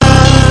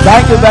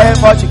Thank you very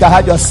much. You can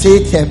have your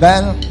seat.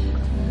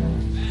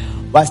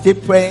 Amen. We're still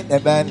praying.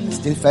 Amen.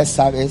 Still first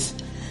service.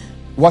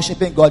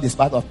 Worshiping God is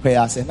part of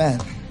prayers. Amen.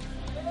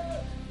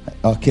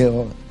 Okay.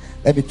 Well,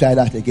 let me try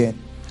that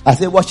again. I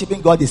say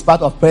worshiping God is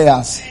part of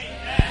prayers.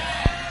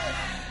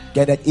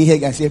 Get that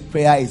ear and say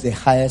prayer is the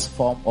highest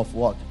form of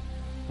what?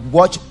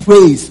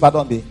 Praise,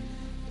 pardon me,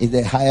 is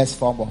the highest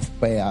form of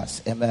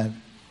prayers.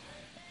 Amen.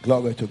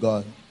 Glory to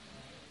God.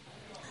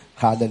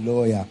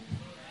 Hallelujah.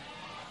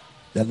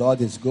 The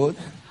Lord is good.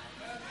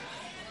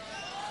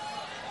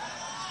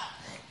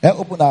 Let's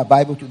open our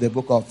Bible to the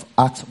book of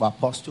Acts of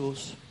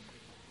Apostles.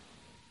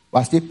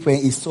 We're still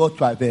praying. It's so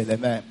travail.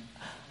 Amen.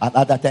 And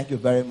Ada, thank you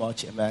very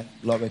much. Amen.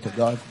 Glory to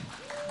God.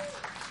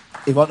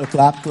 If you want to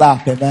clap,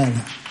 clap. Amen.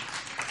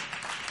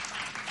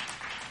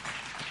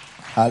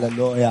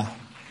 Hallelujah.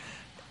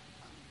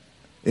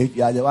 If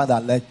you are the one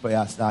that led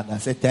prayers now, and I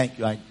say thank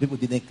you, and people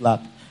didn't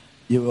clap,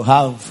 you will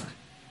have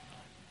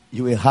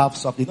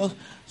something. You know,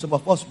 some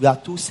of us, we are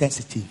too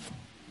sensitive.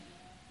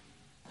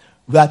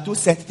 We are too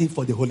sensitive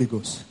for the Holy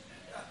Ghost.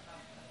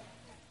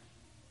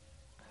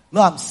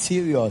 No, I'm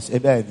serious.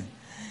 Amen.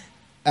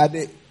 I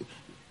mean,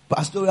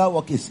 pastoral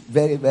work is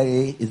very,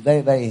 very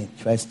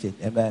interesting.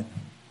 Amen.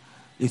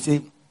 You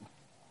see,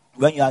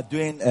 when you are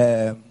doing,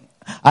 and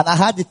I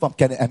heard it from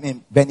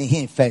Benny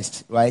Hinn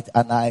first, right?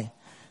 And I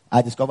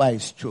discovered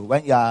it's true.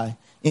 When you are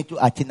into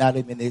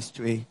itinerary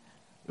ministry,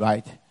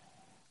 right?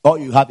 All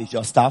you have is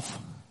your staff.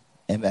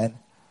 Amen.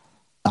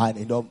 And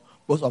you know,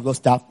 most of those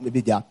staff, maybe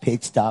they are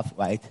paid staff,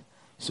 right?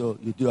 So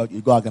you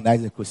go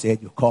organize a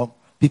crusade, you come,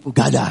 people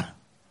gather.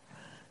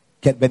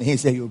 Benny Hinn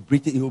said,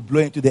 you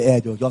blow into the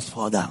air, you'll just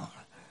fall down.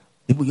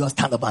 People just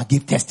stand up and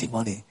give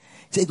testimony. He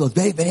said it was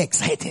very, very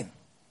exciting.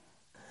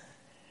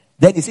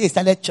 Then he said he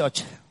started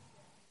church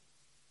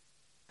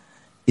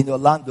in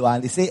Orlando,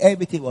 and he said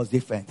everything was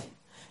different.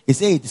 He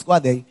said he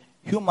discovered that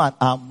humans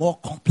are more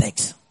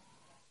complex.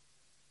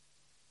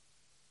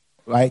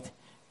 Right?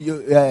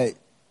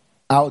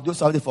 I'll do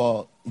something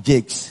for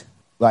Jakes,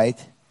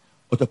 right?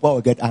 Otopo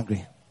will get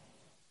angry.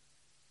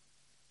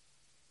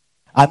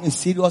 I mean,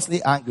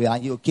 seriously angry,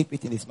 and he'll keep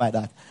it in his mind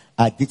that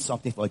I did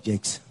something for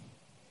Jakes.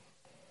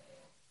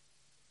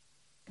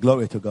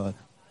 Glory to God.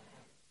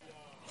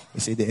 You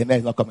see, the amen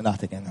is not coming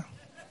out again now.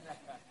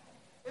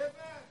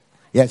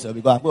 Yes, so I'm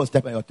going to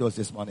step on your toes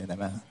this morning,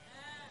 amen.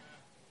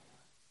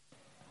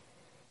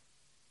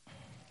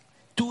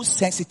 Too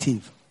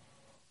sensitive.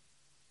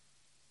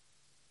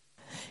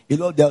 You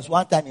know, there was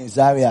one time in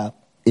Zaria,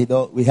 you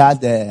know, we had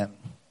the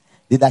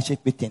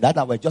leadership meeting.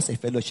 That was just a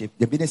fellowship.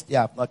 The ministry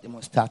have not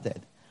even started.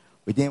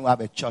 We didn't have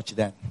a church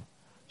then.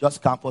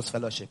 Just campus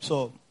fellowship.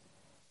 So,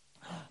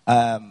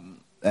 one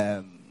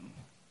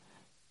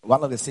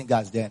of the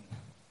singers then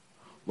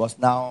was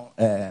not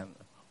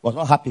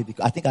happy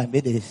because I think I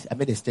made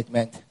a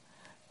statement,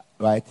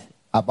 right,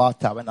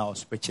 about her when I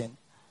was preaching.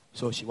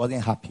 So she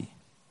wasn't happy.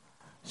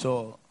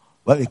 So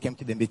when we came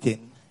to the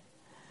meeting,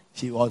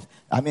 she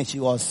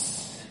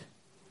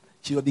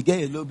became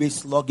a little bit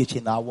sluggish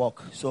in her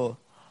work. So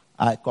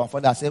I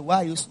confronted her. I said, why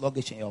are you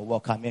sluggish in your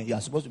work? I mean, you are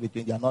supposed to be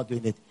doing it. You are not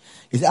doing it.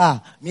 He said,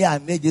 I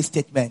made this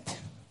statement,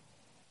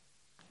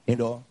 you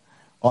know,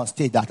 on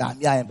stage that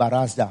I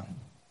embarrassed her.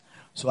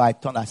 So I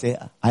turned and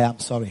said, I am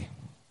sorry.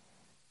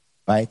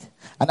 Right?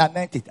 And I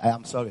meant it. I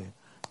am sorry.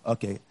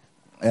 Okay.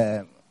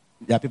 There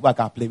are people I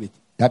can play with.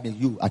 That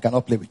means I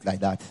cannot play with like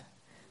that.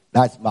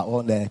 That's my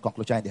own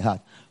conclusion in the heart.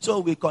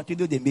 So we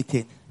continued the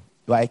meeting,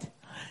 right?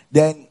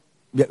 Then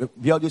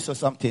we all saw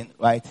something,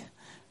 right?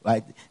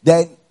 Right.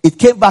 Then it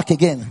came back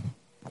again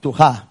to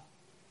her.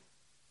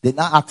 They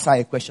now asked her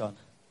a question.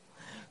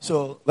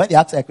 So when they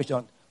asked her a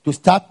question, to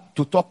start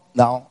to talk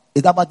now,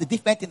 it's about the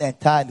different thing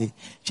entirely.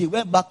 She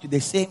went back to the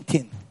same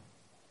thing.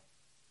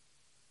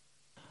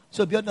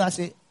 So Biodun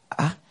said,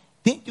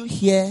 didn't you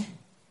hear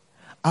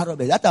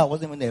Arabe? That I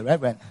wasn't even a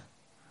reverend.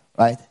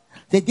 Right?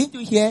 They didn't you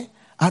hear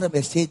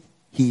Arabe said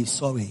he is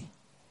sorry?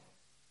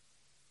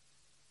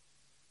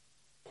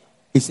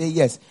 He said,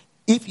 yes.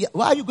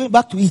 Why are you going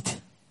back to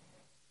it?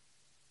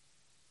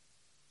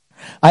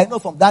 I know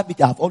from that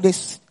meeting, I've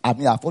always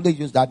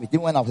used that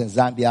meeting. When I was in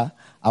Zambia,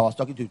 I was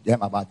talking to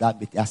them about that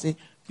meeting. I say,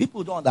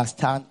 people don't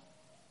understand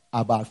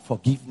about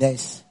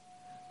forgiveness,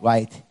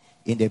 right,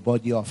 in the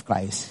body of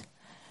Christ.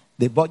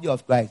 The body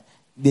of Christ,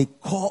 the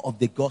core of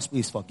the gospel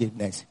is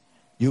forgiveness.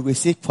 You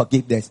receive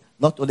forgiveness.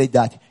 Not only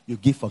that, you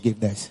give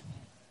forgiveness.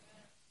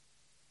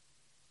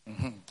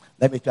 Mm-hmm.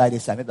 Let me try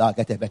this time. Maybe I'll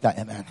get a better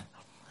amen.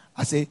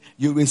 I say,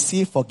 you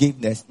receive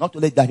forgiveness. Not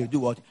only that, you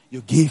do what?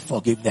 You give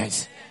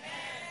forgiveness.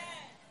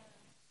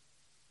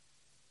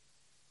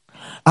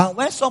 And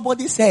when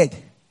somebody said,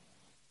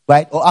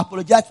 right, or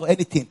apologize for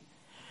anything,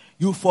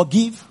 you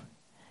forgive,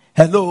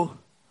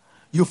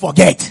 you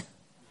forget.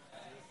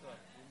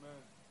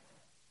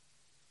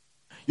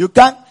 You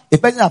can't, a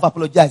person have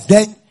apologized,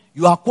 then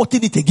you are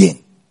quoting it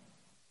again.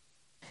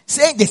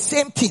 Saying the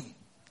same thing.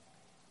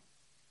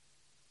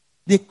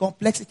 The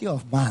complexity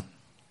of man.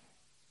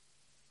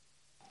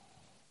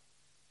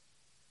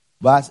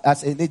 But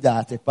as a leader,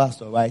 as a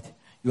pastor, right,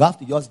 you have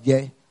to just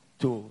get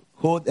to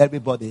Hold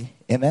everybody.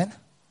 Amen.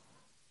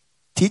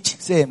 Teach.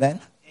 Say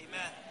amen.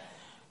 Amen.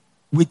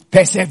 With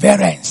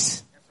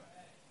perseverance.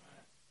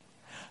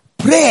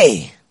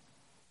 Pray.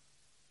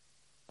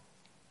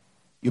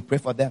 You pray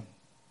for them.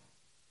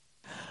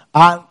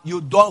 And you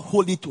don't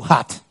hold it to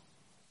heart.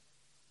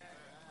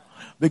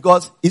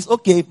 Because it's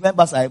okay if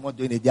members are even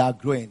doing it, they are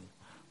growing.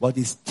 But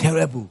it's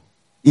terrible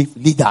if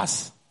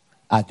leaders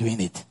are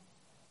doing it.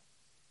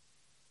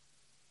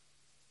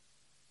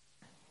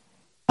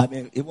 I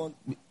mean, even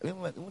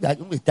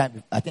the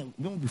time, I think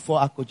even before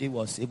Akoji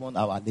was even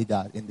our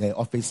leader in the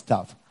office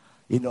staff,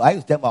 you know, I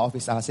used to tell my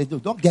officer, I said,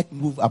 don't get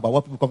moved about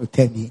what people come to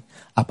tell me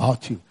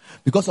about you.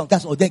 Because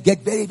sometimes they get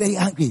very, very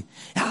angry.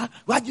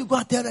 Why do you go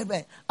and tell them?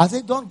 I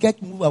said, don't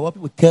get moved about what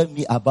people tell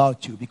me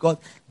about you. Because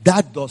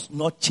that does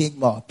not change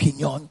my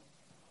opinion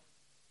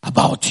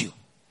about you.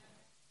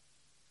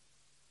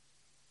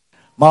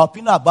 My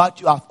opinion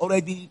about you has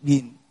already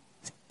been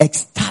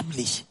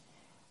established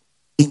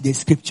in the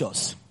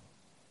scriptures.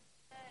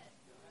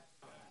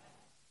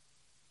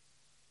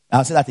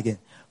 I'll say that again.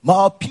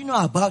 My opinion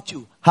about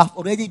you have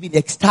already been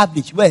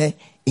established where?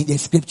 In the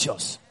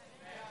scriptures.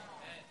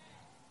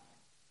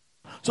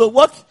 So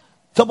what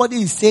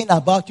somebody is saying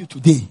about you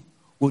today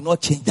will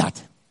not change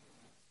that.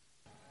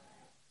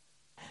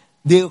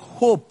 The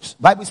hopes,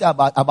 Bible says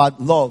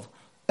about love,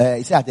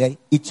 it says that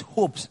its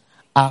hopes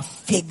are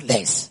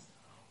faithless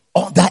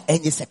under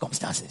any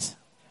circumstances.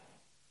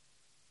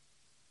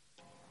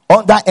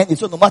 Under any,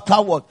 so no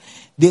matter what,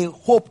 the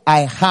hope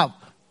I have,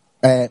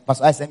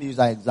 Pastor Ice, let me use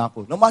that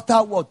example. No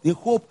matter what, the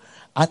hope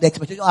and the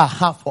expectation I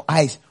have for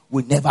Ice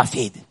will never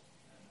fade.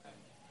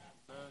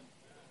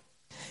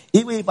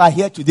 Even if I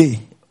hear today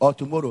or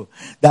tomorrow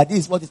that this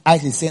is what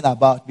Ice is saying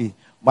about me,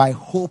 my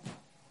hope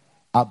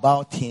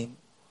about him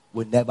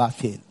will never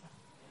fail.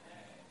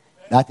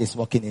 That is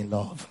walking in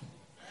love.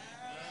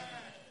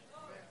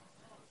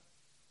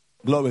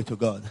 Glory to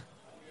God.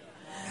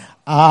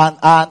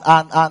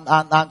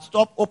 And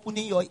stop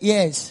opening your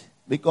ears,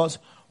 because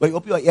when you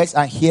open your ears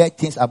and hear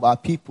things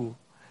about people,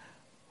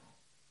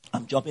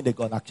 I'm jumping the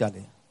gun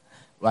actually,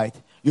 right?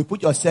 You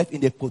put yourself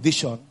in a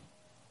position,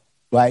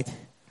 right,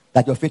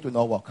 that your faith will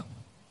not work.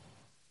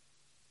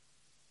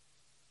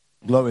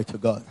 Glory to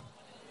God.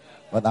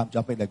 But I'm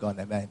jumping the gun,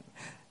 amen.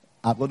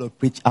 I'm going to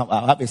preach.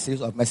 I have a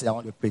series of messages I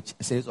want to preach,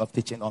 a series of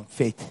teaching on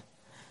faith.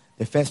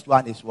 The first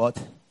one is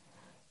what?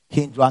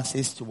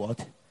 Hindrances to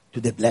what? To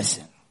the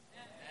blessing.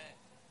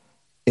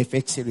 A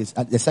faith series.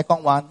 And the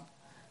second one,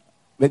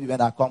 maybe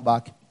when I come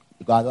back,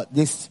 because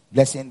this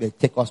blessing may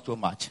take us too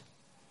much.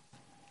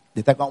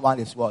 The second one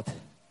is what?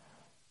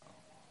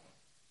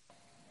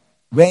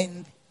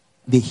 When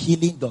the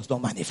healing does not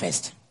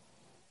manifest.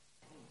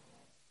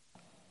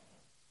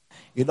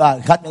 You know, I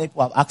had many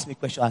people have asked me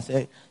questions and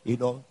say, you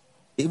know,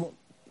 even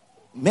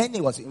many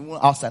was even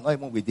outside, not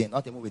even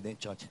within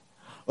church.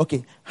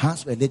 Okay,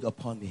 hands were laid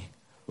upon me,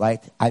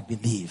 right? I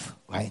believe,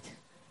 right?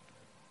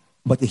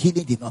 But the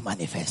healing did not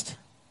manifest.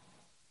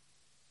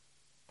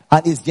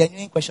 And it's a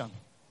genuine question.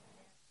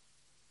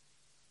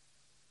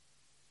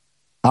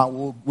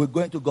 And we're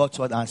going to God's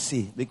word and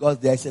see, because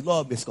there's a lot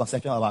of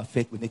misconception about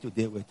faith we need to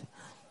deal with.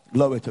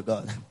 Glory to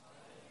God.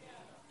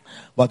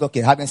 But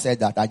okay, having said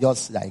that, I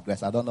just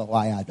digress. I don't know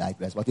why I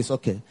digress, but it's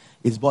okay.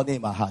 It's burning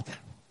in my heart.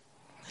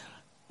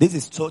 This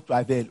is so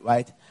trivial,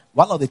 right?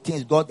 One of the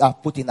things God has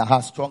put in our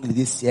heart strongly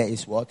this year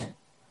is what?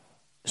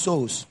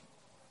 Souls.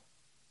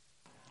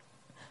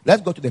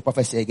 Let's go to the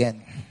prophecy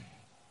again.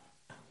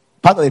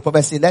 Part of the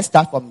prophecy, let's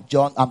start from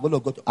John. I'm going to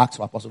go to Acts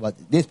for Apostle, but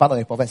this is part of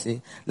the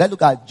prophecy. Let's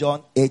look at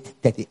John 8,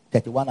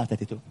 31 and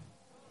 32.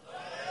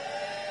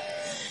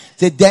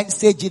 Then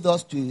say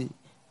Jesus to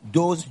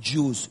those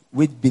Jews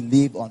which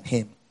believe on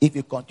him, if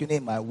you continue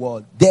in my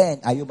word,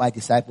 then are you my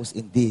disciples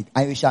indeed,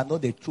 and you shall know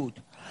the truth,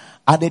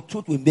 and the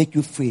truth will make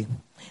you free.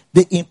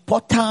 The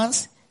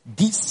importance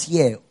this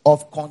year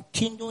of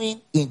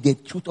continuing in the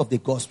truth of the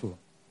gospel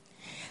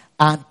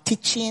and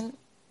teaching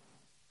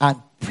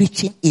and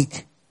preaching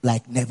it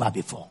like never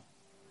before.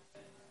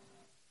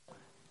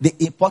 The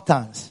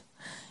importance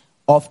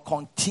of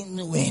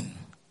continuing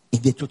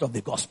in the truth of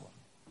the gospel.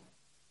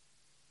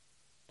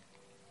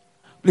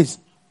 Please,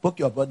 poke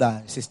your brother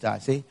and sister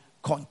and say,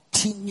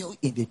 continue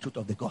in the truth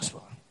of the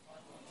gospel.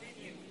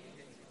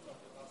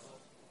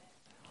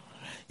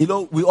 You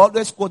know, we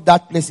always quote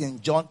that place in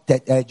John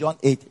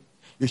 8.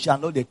 You shall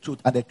know the truth,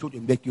 and the truth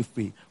will make you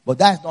free. But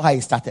that is not how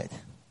it started.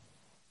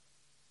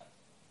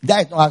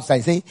 That is not how it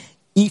started. Say,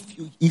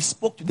 he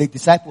spoke to the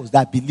disciples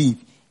that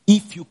believe,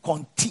 if you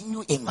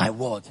continue in my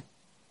word.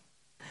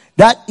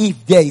 That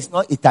if there is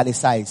not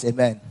italicized,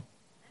 amen.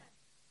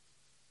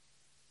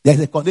 There's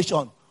a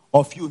condition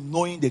of you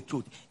knowing the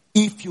truth.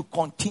 If you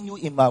continue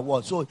in my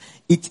word. So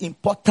it's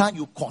important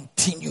you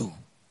continue.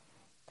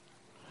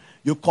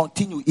 You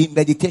continue in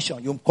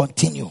meditation. You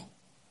continue.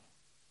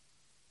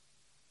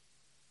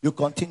 You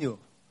continue.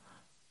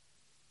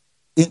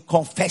 In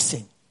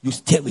confessing, you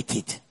stay with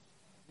it.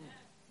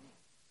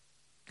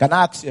 Can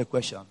I ask you a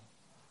question?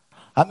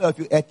 How many of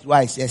you ate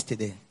rice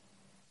yesterday?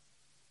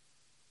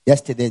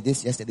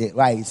 Yesterday,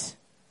 rice.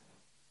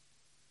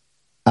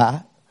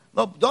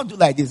 No, don't do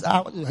like this.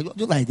 Don't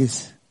do like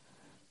this.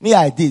 Me,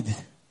 I did.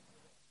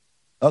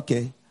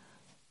 Okay.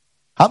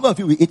 How many of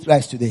you will eat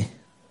rice today?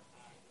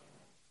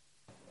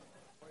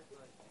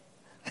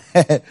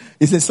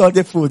 It's a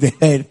Sunday food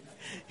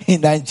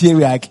in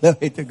Nigeria.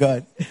 Glory to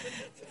God.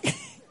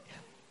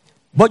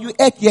 But you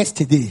ate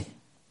yesterday.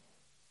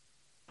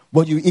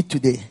 But you eat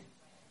today.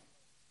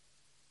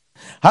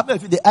 How many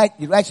of you,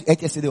 the rice you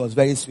ate yesterday was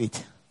very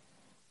sweet?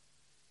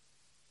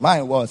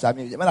 Mine was. I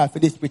mean, when I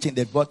finished preaching,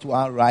 they brought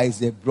one rice.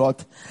 They were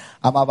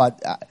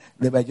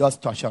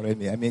just torturing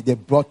me. I mean, they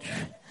brought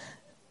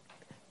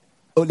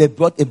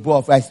a bowl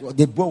of rice.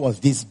 The bowl was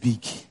this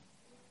big.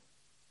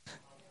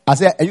 I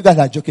said, you guys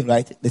are joking,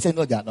 right? They said,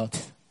 no, they are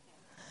not.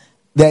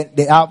 Then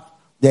they have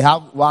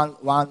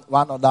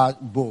one other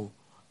bowl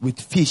with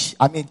fish.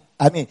 I mean,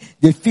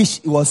 the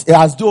fish was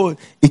as though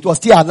it was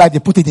still alive. They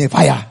put it in a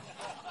fire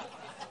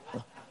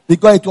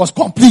because it was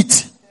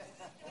complete.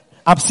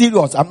 I'm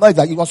serious. I'm not.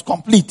 It was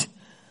complete.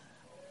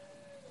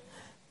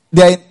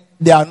 Then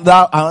there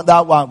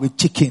another one with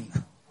chicken.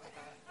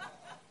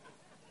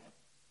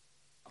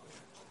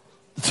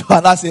 So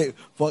and I say,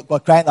 for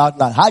crying out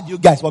loud, how do you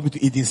guys want me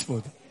to eat this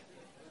food?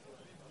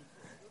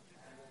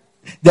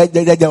 Then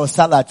there was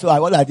salad.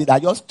 So what I did, I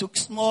just took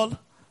small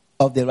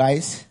of the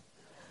rice,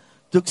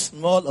 took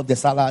small of the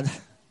salad,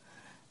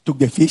 took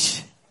the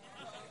fish.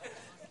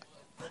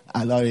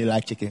 I don't really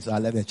like chicken, so I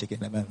left the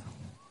chicken. Amen.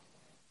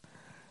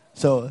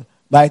 So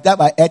by the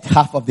time I ate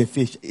half of the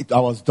fish, I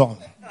was done.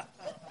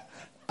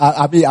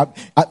 I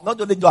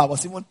not only though, I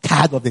was even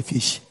tired of the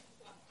fish.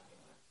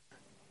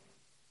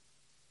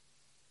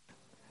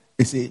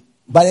 You see,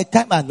 by the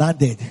time I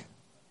landed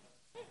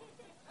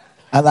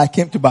and I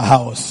came to my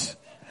house,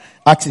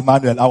 asked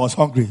Emmanuel, I was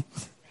hungry.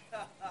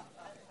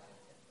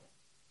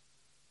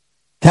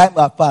 Time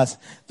had passed.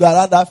 So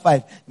around that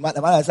 5,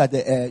 Emmanuel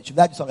said, should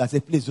I do something? I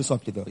said, please do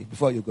something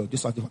before you go. Do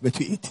something for me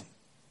to eat.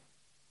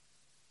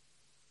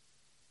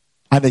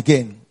 And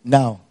again,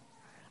 now,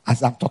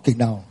 as I'm talking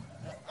now,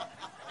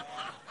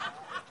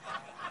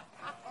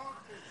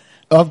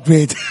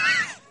 upgrade.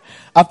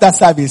 After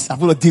service, I'm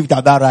going to deal with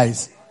that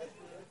rice.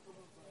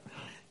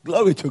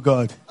 Glory to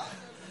God.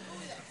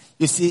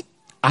 You see,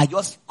 I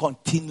just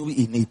continue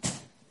in it.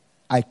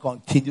 I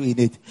continue in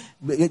it.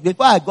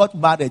 Before I got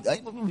married,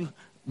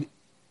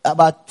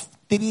 about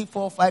 3,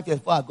 4, 5 years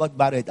before I got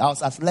married, I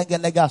was as lenge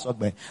as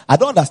Ogbe. I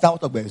don't understand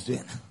what Ogbe is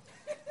doing.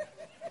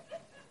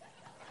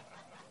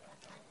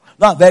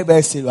 No, I'm very,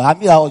 very serious. I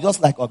mean, I was just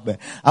like Ogbe.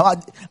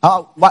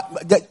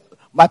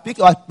 My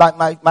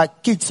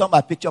kids saw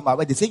my picture on my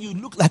wedding. They say, you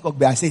look like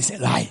Ogbe. I say, it's a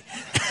lie.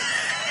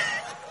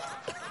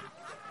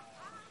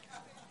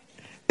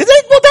 They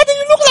say, but Daddy,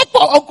 you look like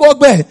Uncle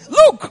Ogbe.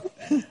 Look.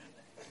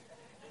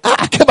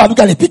 I came and look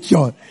at the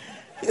picture.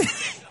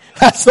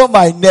 I saw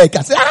my neck.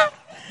 I said,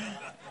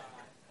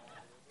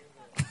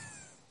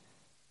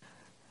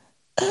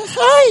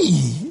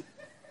 hi.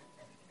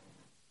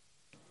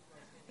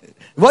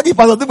 What the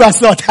pastor do? I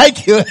saw,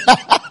 thank you.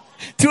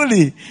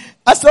 Truly.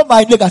 I saw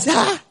my neck. I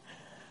said,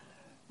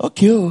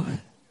 okay.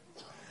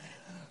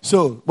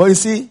 So, but you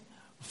see,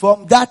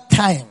 from that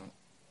time,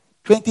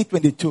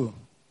 2022,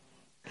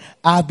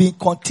 I've been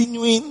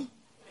continuing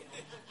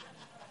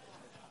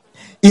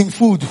in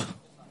food.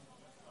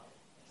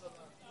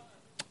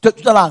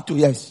 2002,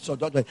 yes. So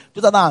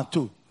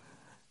 2002.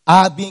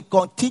 I've been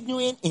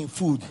continuing in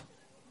food.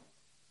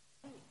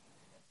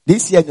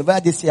 This year, November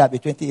this year, I'll be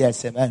 20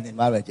 years, amen, in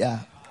marriage. Yeah.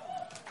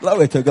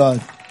 Glory to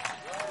God.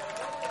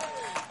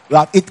 We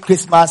have eaten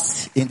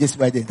Christmas in this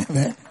wedding.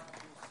 Amen.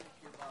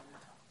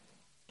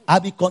 I'll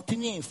be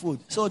continuing in food.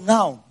 So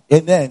now,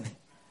 amen,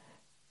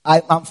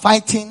 I'm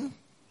fighting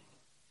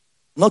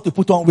not to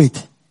put on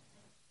weight.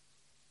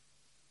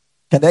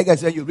 Can I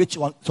guess when you reach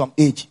some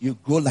age, you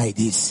go like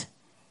this.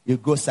 You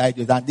go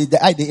sideways. And the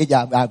age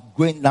I'm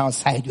going now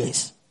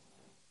sideways.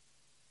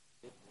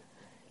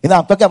 You know,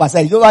 I'm talking about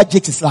sideways. You know why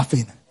Jakes is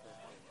laughing?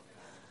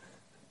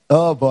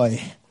 Oh boy.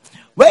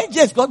 When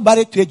Jakes got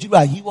married to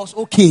Ejura, he was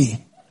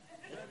okay.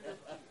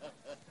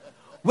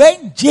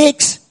 When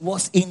Jakes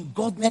was in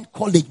government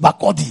college,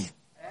 Makodi,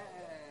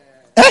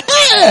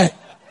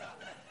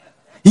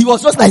 he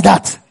was just like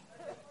that.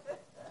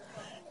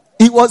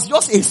 He was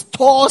just a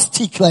tall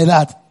stick like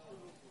that.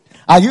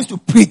 I used to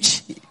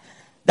preach.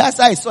 That's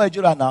how I saw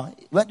Ejura now.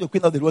 He went to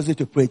Queen of the Rosary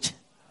to preach.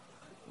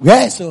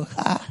 Where so?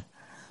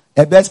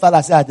 The best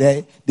father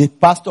said the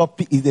pastor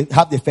they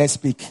have the first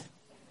speak.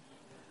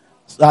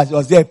 So as he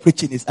was there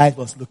preaching, his eyes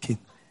was looking.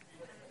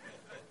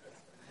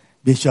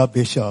 Bishop.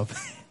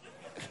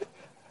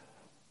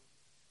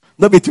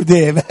 Not be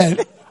today, man.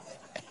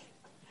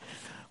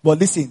 But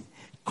listen,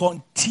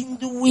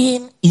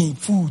 continuing in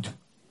food.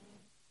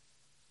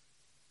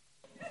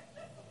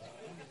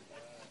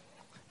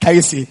 Can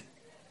you see?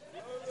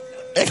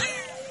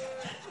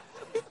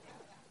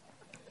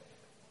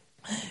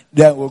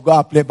 Then we'll go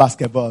and play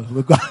basketball.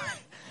 We'll go.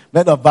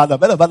 Men of valor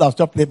will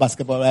stop playing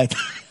basketball, right?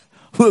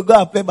 We'll go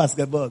and play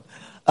basketball.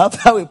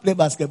 After we play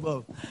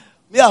basketball,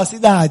 me, I'll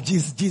sit down and they'll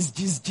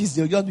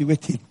just be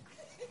waiting.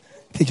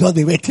 They just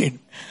be waiting.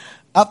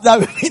 After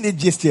we finish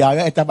gisting, I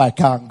enter my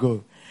car and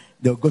go.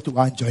 They'll go to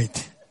one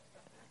joint.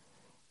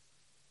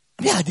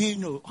 I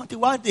didn't know. Until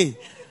one day,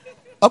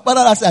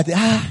 I said,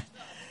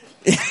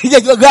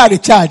 you go and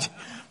recharge.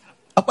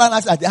 I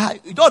said,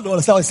 you don't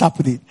understand what's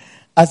happening.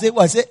 I said,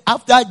 well, I said,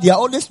 after they are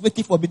always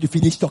waiting for me to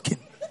finish talking.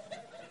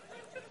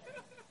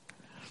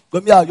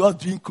 But me, I just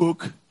drink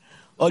Coke.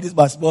 All this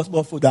my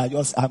small food,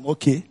 I'm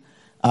okay.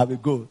 I will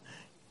go.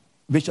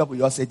 Bishop will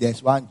just say,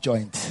 there's one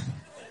joint.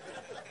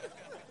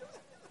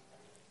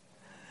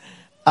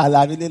 And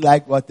I really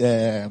like what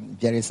Jesse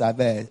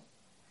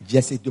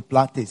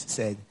Duplantis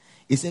said.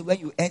 He said, when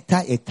you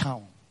enter a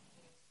town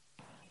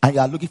and you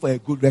are looking for a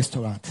good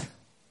restaurant,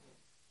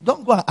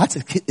 don't go and ask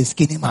a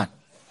skinny man.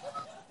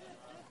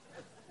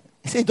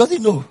 He said, he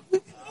doesn't know.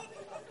 He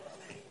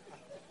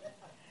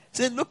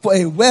said, look for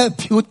a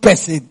well-built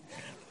person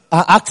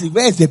and ask him,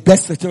 where is the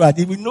best restaurant?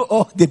 He will know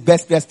all the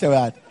best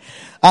restaurant.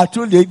 I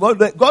told you, go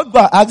and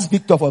ask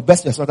Victor for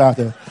best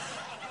restaurant.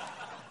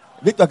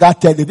 Victor can't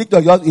tell you.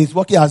 Victor is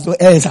working as though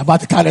air is about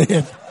to carry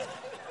him.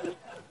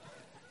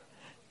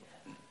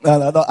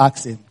 No, not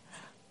ask him.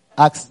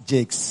 Ask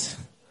Jakes.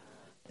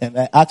 And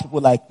ask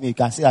people like me. You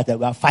can see that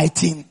we are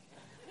fighting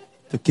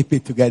to keep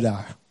it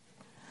together.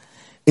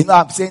 You know,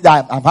 I'm saying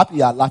that I'm happy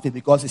you are laughing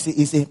because you see,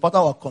 it's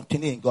important to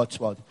continue in God's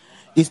word.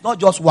 It's not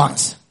just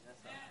once.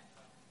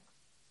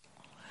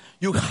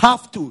 You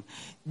have to.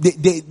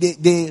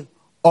 The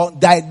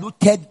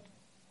undiluted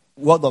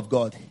word of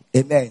God.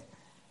 Amen.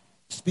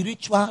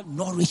 Spiritual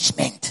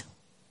nourishment.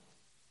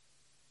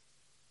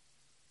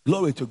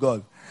 Glory to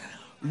God.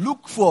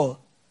 Look for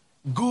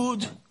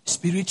good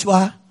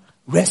spiritual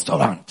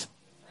restaurant.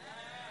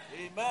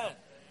 Amen.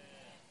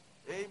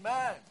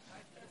 Amen.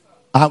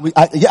 I'm going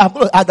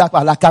to add that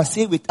part. I can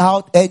say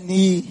without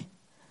any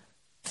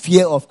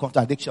fear of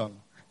contradiction,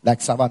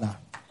 like Savannah.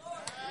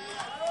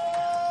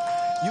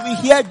 You will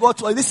hear God.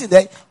 Listen,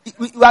 there.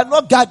 We are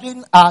not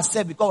gathering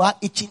ourselves because we are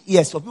itching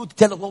ears for people to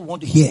tell us what we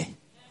want to hear.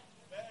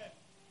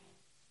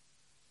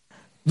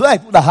 There are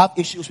people that have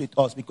issues with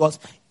us because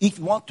if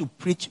you want to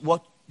preach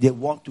what they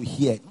want to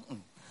hear,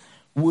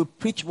 we'll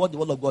preach what the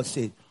word of God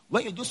says.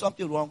 When you do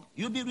something wrong,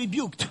 you'll be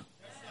rebuked.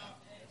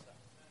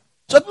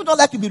 Some people don't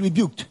like to be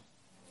rebuked.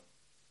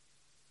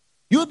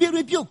 You'll be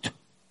rebuked.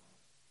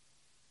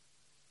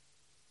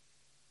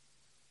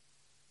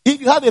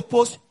 If you have a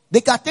post,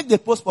 they can take the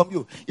post from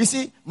you. You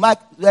see,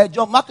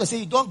 John Mark said,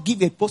 you don't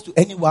give a post to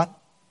anyone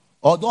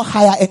or don't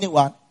hire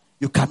anyone,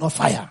 you cannot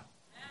fire.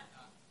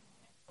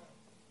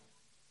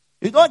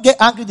 You don't get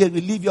angry, they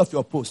relieve you of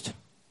your post.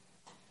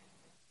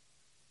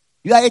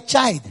 You are a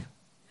child.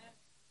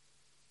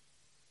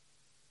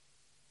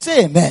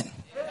 Say amen.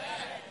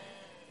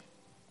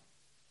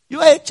 You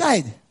are a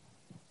child.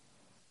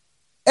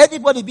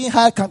 Anybody being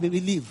hired can be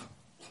relieved.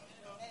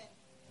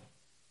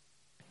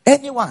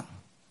 Anyone.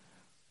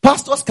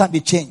 Pastors can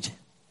be changed.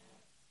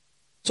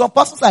 Some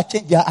pastors are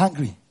changed, they are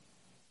angry.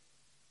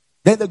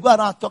 Then they go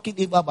around talking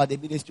evil about the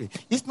ministry.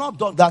 It's not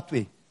done that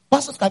way.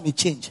 Pastors can be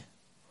changed.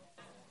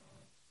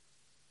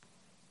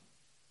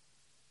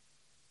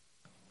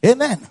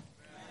 Amen.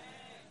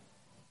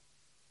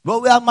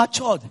 But we are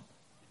matured.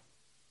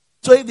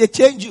 So if they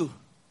change you,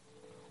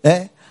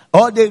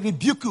 or they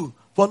rebuke you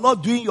for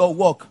not doing your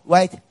work,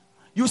 right?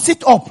 You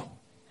sit up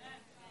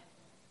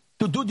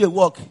to do the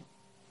work.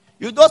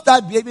 You don't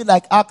start behaving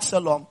like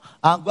Absalom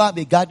and go and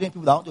be gathering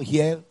people that want to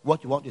hear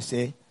what you want to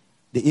say,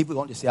 the evil you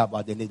want to say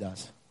about the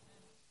leaders.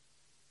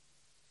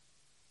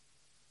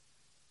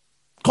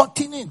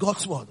 Continue in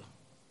God's word.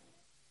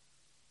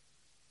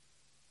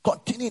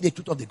 Continue in the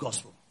truth of the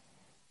gospel.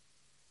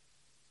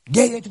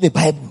 Get into the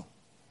Bible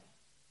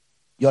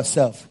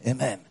yourself.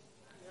 Amen.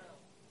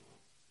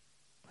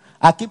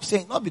 I keep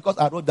saying, not because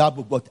I wrote that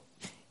book, but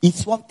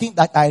it's one thing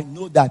that I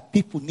know that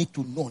people need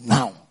to know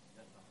now.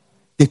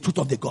 The truth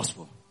of the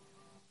gospel.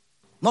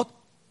 Not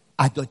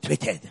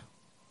adulterated.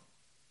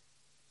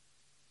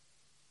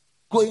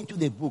 Go into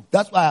the book.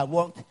 That's why I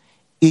want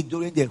it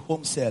during the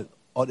home cell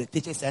or the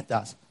teaching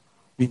centers.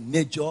 We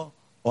major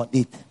on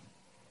it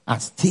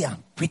and stay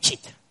and preach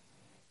it.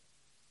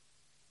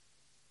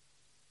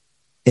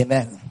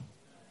 Amen.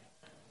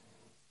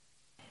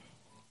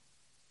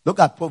 Look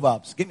at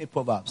Proverbs. Give me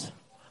Proverbs.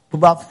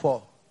 Proverbs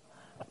 4,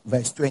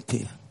 verse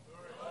 20.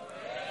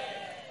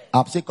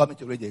 I'm still coming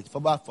to read it.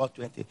 Proverbs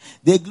 4:20.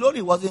 The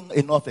glory wasn't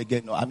enough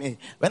again. No, I mean,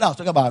 when I was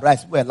talking about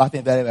rice, people were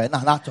laughing very well. Now,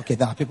 I'm not talking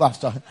now. People are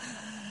starting.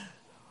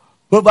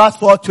 Proverbs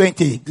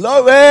 4:20.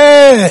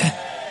 Glory!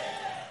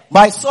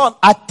 My son,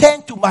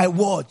 attend to my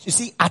words. You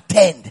see,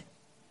 attend.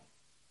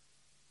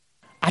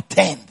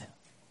 Attend.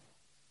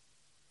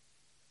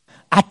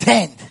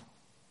 Attend.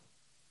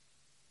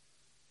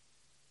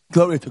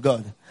 Glory to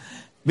God.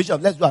 Bishop,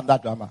 let's do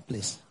another drama,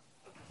 please.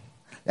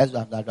 Let's do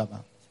another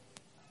drama.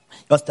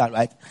 Just stand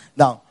right.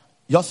 Now,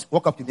 just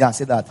walk up to me and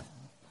say that.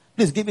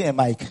 Please give me a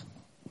mic.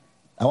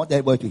 I want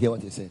everybody to hear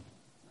what you say.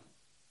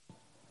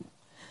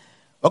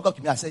 Walk up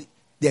to me and say,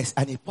 there's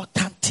an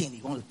important thing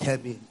you want to tell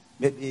me.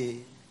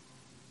 Maybe,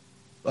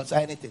 don't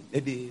say anything.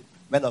 Maybe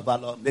men of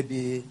valor.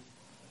 Maybe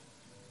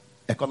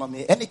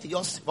economy, anything,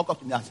 just walk up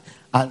to me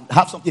and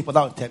have something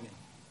important to tell me.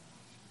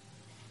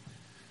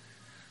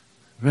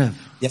 Rev.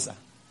 Yes, sir.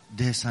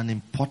 There's an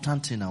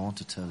important thing I want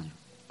to tell you.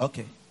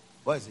 Okay.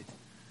 What is it?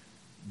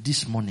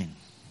 This morning,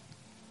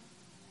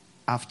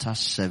 after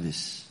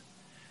service,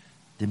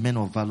 the men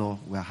of valor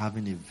were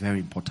having a very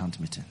important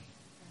meeting.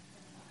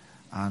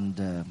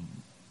 And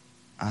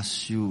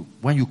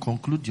when you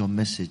conclude your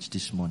message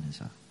this morning,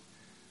 sir,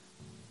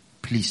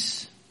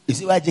 please. You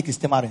see why Jake is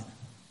stammering?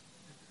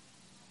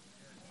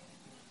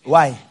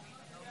 Why?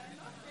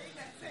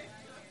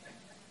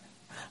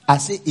 I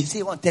say, you see,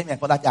 you want to tell me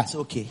about that? I say,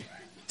 okay.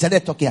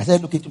 Started talking. I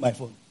started looking to my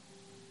phone.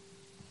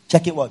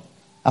 Checking what?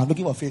 I'm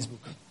looking for Facebook.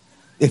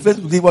 The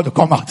Facebook didn't want to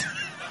come out.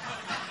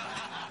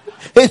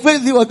 Facebook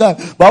didn't want to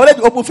come. But when I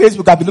open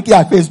Facebook, I'll be looking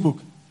at Facebook.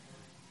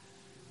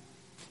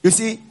 You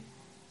see,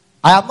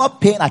 I am not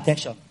paying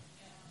attention.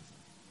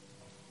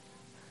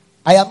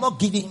 I am not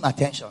giving him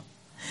attention.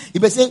 He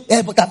may say,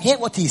 yeah, but I'm hearing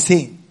what he's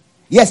saying.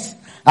 Yes,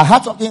 I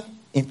heard something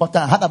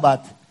important. I heard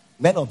about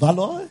men of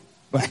valor.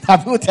 Right?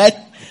 Have you heard?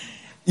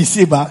 You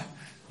see, but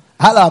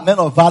I heard about men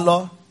of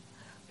valor.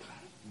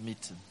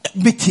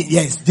 Meeting,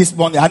 yes, this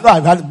morning. I know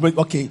I've had a break.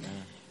 Okay.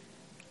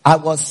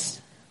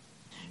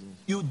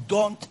 You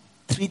don't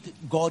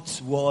treat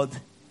God's word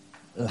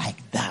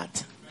like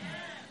that.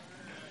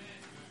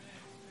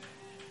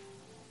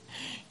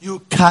 You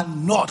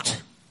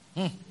cannot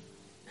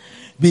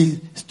be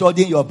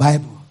studying your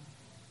Bible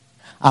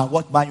and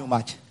watch Man U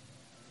match.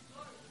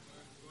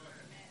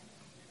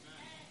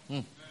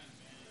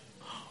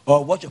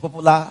 Or watch a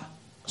popular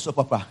soap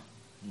opera.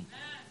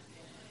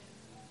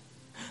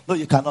 No,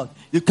 you cannot.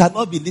 You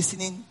cannot be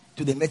listening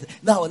to the message.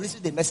 Now,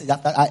 listen to the message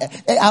after.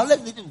 I'll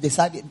listen to the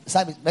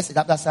service message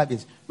after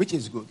service, which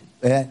is good.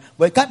 But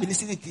you can't be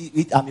listening to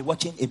it and be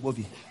watching a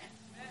movie.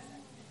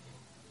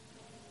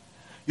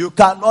 You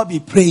cannot be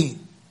praying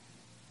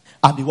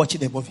and be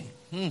watching a movie.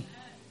 You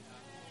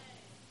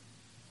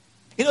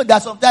know,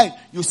 there's sometimes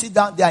you sit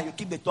down there and you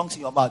keep the tongues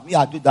in your mouth. Me,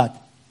 I do that.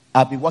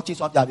 I'll be watching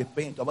something, I'll be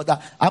praying. But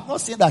I'm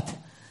not saying that if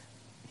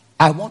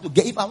I want to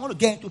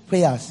get into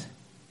prayers,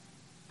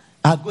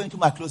 I'll go into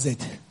my closet.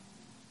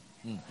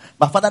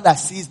 My father that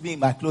sees me in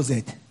my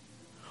closet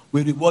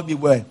will reward me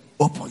well,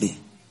 openly.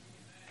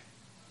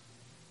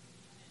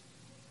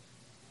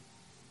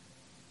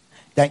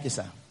 Thank you,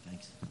 sir.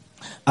 Thanks.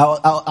 I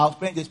was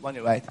praying this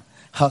morning, right?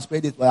 I was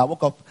praying this morning. I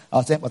woke up, I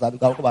was saying, but I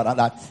woke up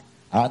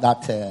around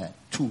that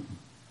 2,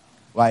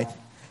 right?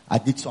 I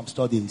did some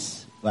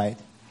studies, right?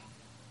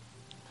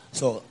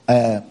 So,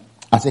 I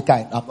said,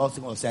 I'm not going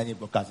to send any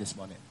broadcast this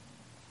morning.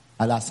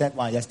 And I sent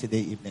one yesterday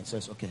evening, so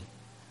it's okay.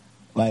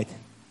 Right?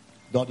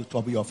 Don't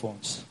trouble your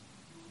phones.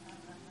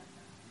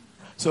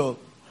 So,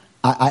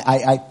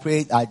 I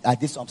prayed, I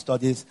did some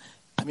studies.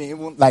 I mean,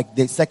 even like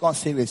the second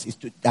series is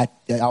that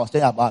I was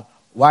telling about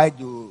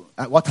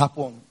what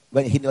happened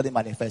when he didn't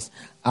manifest.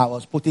 I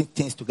was putting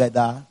things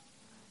together.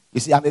 You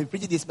see, I'm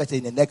preaching this message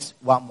in the next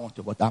 1 month,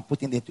 but I'm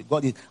putting it to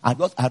God. I'm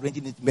just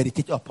arranging it,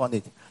 meditating upon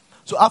it.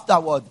 So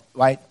afterward,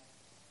 right,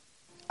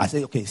 I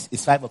said, okay,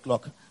 it's 5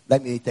 o'clock.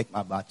 Let me take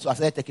my bath. So I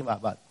started taking my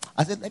bath.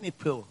 I said, let me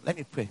pray.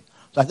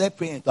 So I started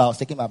praying. I was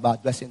taking my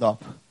bath, dressing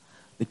up,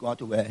 looking what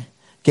to wear.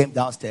 Came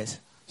downstairs.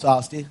 So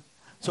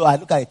I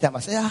look at the time. I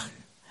said,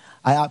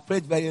 I have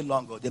prayed very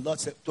long ago. The Lord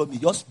told me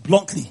just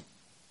bluntly.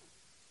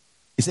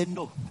 He said,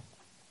 no.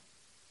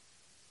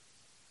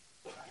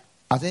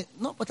 I said,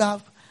 no, but I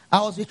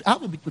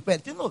have to be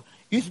prepared. You know,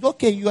 it's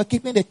okay. You are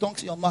keeping the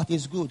tongues in your mouth.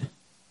 It's good.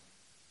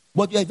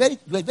 But you are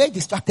very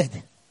distracted.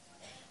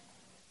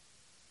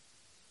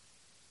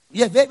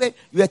 You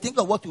are thinking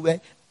of what to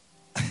wear.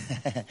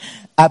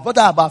 I bought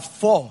out about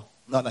 4.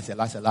 No, that's a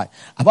lie.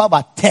 I bought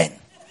about 10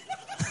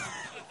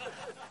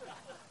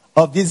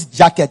 of this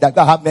jacket.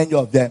 I have many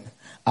of them.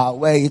 I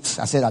wear it.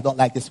 I said, I don't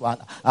like this one.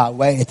 I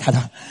wear it.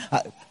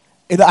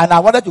 And I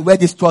wanted to wear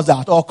this trouser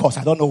at all costs.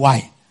 I don't know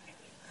why.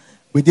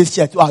 With this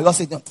shirt, I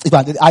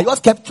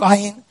just kept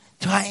trying.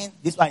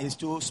 This one is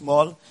too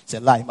small. It's a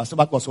lie. My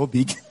stomach was so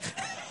big.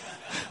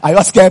 I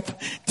just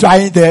kept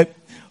trying them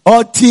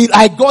until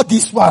I got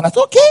this one. I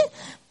said, okay.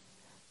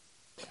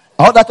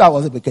 All that I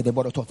was okay. The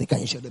bottle talking,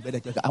 can you show the better?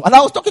 And I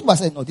was talking to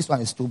myself, no, this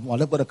one is too small.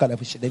 Let's go to kind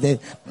of shit.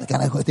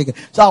 Can I go take it?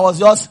 So I was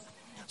just.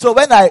 So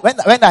when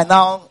I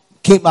now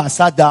came and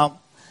sat down,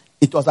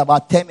 it was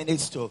about 10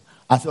 minutes to.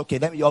 I said, okay,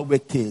 let me just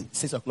wait till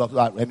 6 o'clock.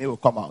 So Remy will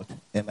come out.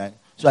 Amen.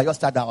 So I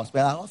just sat down. I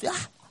said,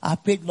 I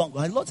prayed long.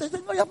 And the Lord said,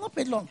 no, you have not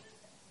prayed long.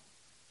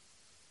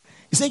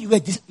 He said you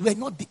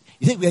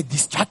were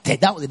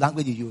distracted. That was the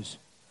language you used.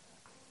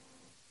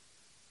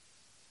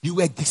 You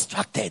were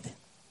distracted.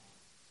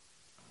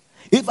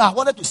 If I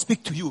wanted to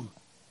speak to you,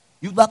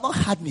 you would have not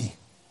had me.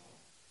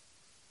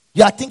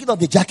 You are thinking of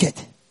the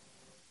jacket.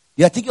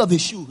 You are thinking of the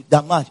shoe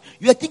that match.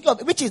 You are thinking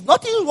of, which is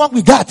nothing wrong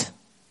with that.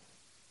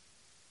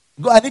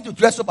 I need to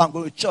dress up and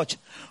go to church.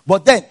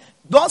 But then,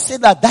 don't say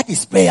that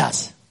is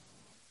prayers.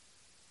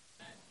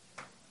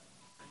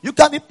 You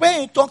can be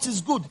praying in tongues,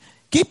 is good.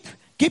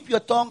 Keep your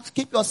tongues,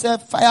 keep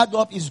yourself fired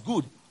up, is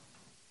good.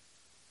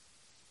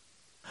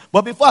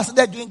 But before I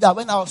started doing that,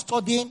 when I was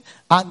studying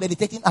and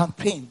meditating and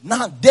praying,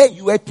 now then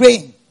you were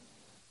praying.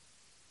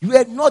 You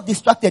were not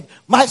distracted.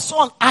 My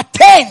son,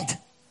 attend.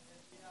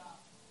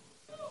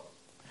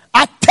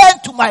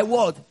 Attend to my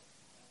word.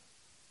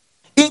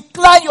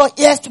 Incline your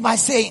ears to my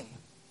saying.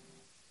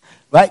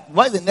 Right?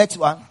 What is the next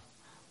one?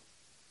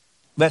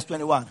 Verse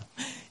 21.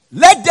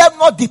 Let them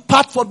not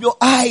depart from your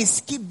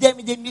eyes. Keep them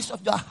in the midst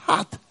of your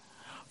heart.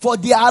 For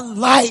they are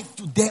life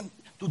to them,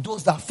 to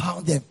those that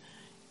found them.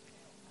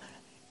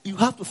 You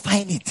have to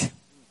find it.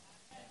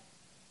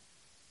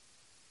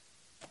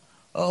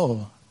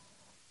 Oh.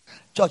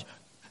 Church,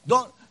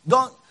 don't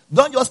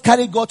just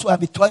carry God to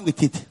and be toying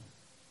with it.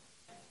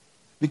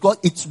 Because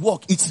it's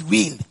work, it's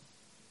real.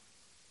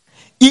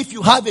 If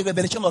you have a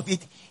revelation of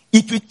it,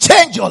 it will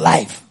change your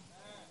life.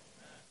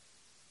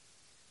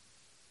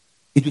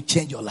 It will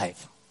change your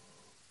life.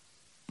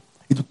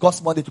 It will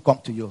cost money to come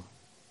to you.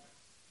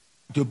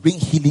 It will bring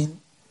healing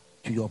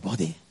to your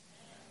body.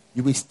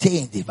 You will stay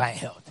in divine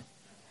health.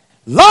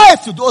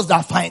 Life to those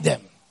that find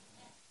them.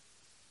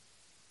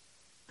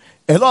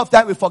 A lot of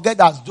times we forget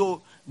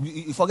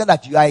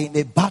that you are in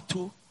a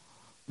battle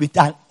with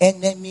an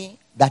enemy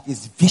that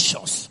is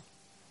vicious.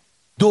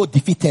 Though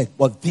defeated,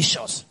 but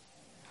vicious.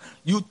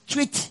 You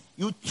treat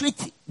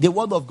the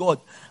word of God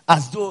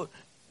as though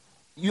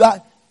you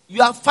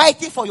are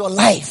fighting for your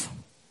life.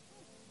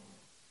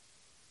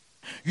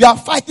 You are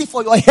fighting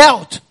for your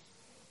health.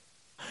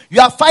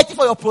 You are fighting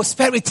for your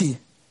prosperity.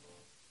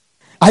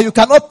 And you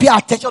cannot pay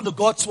attention to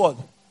God's word.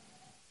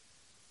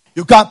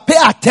 You can pay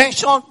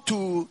attention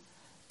to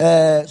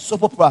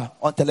soap opera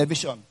on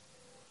television.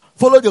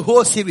 Follow the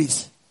whole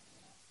series.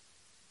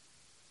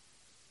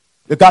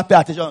 You can't pay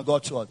attention to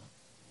God's word.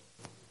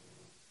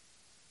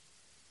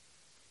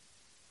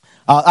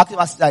 I was asking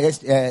my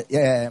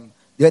sister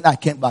when I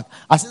came back.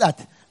 I said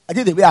that, I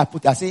did the way I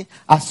put it. I said,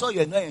 I saw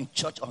you're not in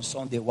church on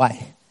Sunday.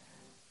 Why?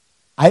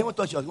 I even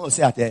thought you were going to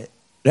say that,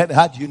 Reverend,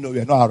 how do you know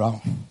you're not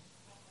around?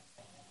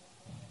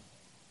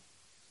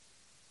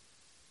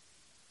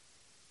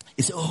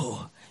 He said,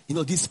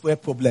 this prayer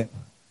problem.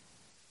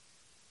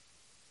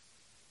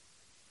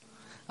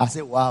 I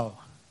said, wow.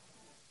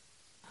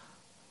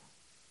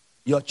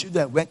 Your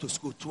children went to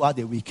school throughout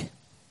the week.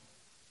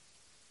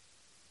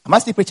 Am I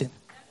still preaching?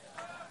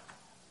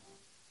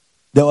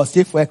 There was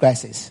still prayer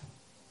crisis.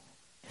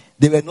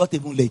 They were not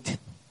even late.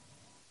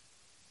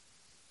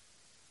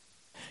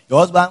 Your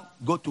husband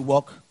go to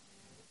work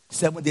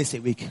 7 days a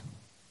week.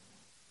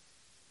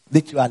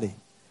 Literally.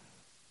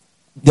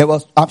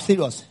 I'm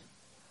serious.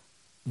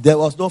 There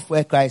was no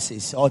prayer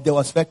crisis, or there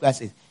was prayer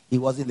crisis. He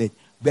wasn't late.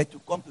 But to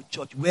come to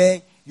church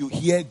where you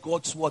hear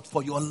God's word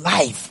for your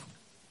life.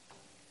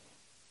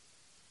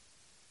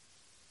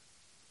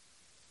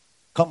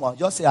 Come on,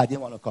 just say I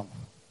didn't want to come.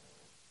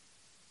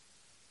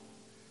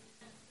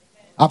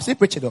 I'm still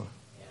preaching though.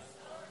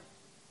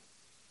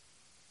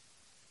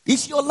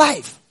 It's your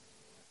life.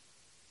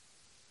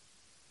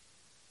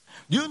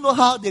 Do you know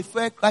how the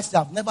prayer crisis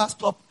have never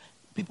stopped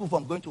people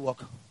from going to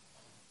work?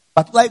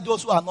 Particularly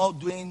those who are not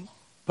doing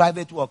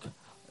private work.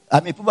 I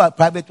mean, people are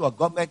private work.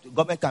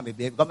 Government can be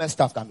there. Government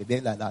staff can be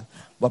there like that.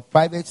 But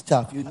private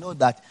staff, you know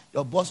that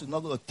your boss is not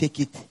going to take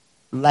it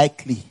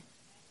lightly.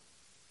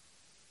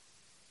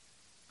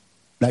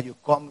 Like you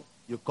come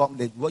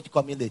late. What you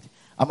coming late?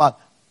 I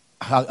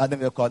don't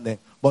even call them.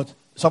 But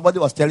somebody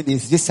was telling me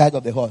it's this side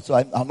of the hall, so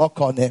I'm not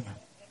calling them.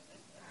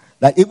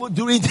 Like even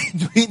during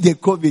the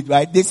COVID,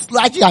 right? They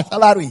slash your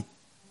salary.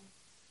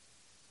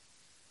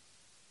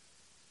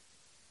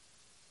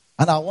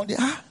 And I wonder,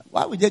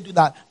 why would they do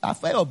that? I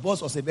thought your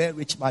boss was a very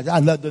rich man. I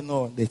let them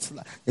know. They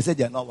said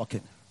they are not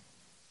working.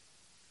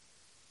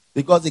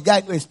 Because the guy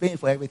is paying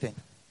for everything.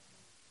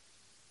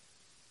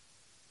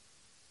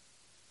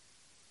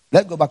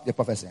 Let's go back to the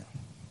prophecy.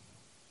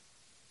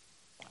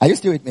 Are you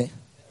still with me?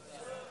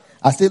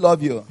 I still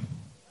love you.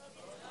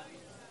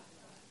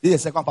 This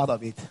is the second part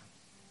of it.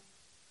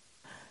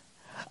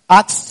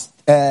 Acts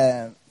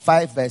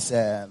 5 verse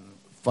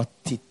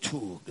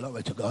 42.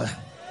 Glory to God.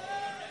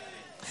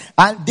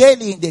 And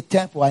daily in the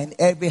temple and in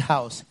every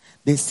house,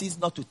 they cease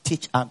not to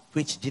teach and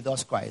preach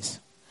Jesus Christ.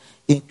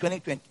 In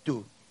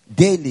 2022,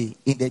 daily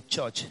in the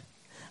church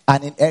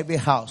and in every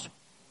house,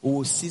 we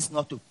will cease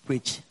not to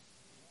preach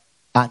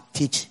and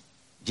teach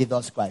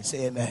Jesus Christ.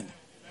 Say amen.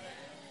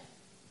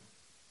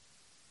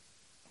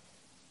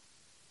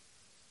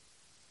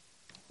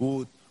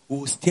 We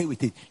will stay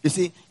with it. You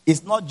see,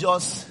 it's not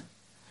just,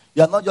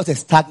 you are not just a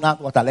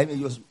stagnant water. Let me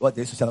use what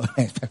they used to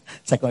say in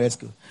secondary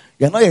school.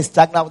 You are not a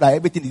stagnant water.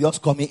 Everything is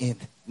just coming in.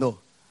 No.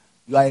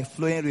 You are a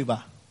flowing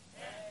river.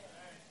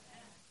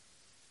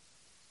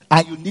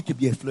 And you need to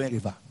be a flowing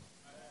river.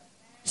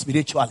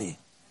 Spiritually.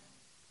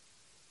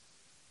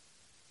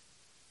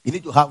 You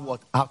need to have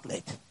what?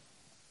 Outlet.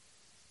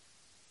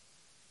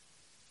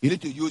 You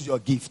need to use your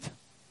gift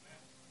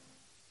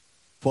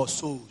for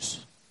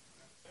souls.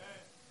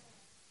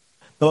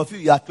 Some of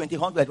you are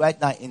 2000 right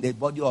now in the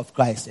body of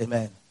Christ.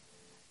 Amen.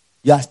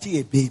 You are still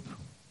a babe.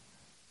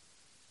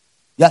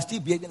 You are still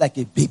behaving like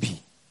a baby.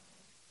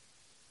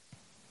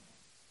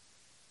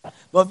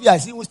 But I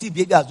see you still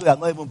baby as though you are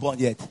not even born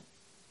yet.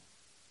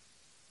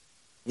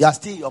 You are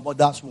still in your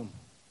mother's womb.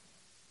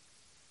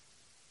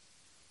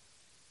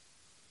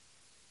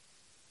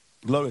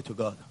 Glory to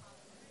God.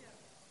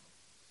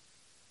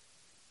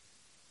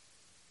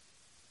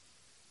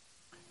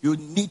 You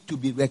need to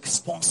be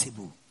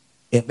responsible.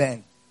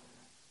 Amen.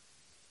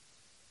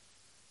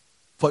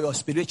 For your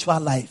spiritual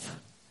life.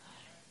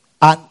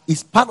 And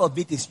it's part of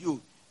it is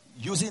you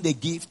using the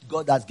gift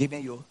God has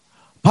given you.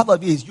 Part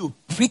of it is you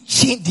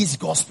preaching this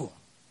gospel.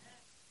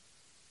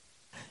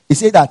 He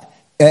said that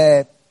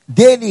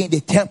daily in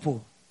the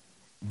temple,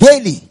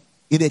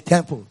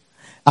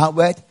 and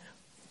went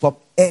from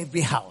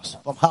every house,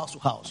 from house to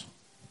house.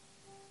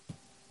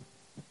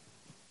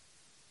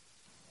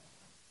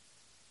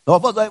 Some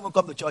of us don't even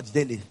come to church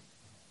daily.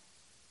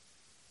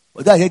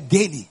 But that's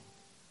daily.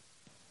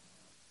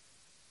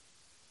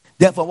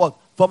 Then from what?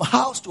 From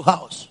house to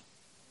house.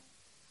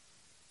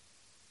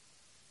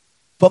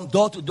 From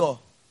door to door.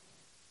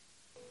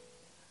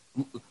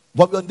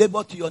 From your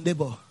neighbor to your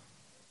neighbor.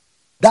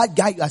 That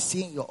guy you are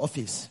seeing in your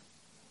office.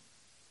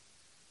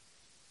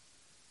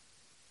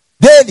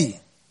 Daily.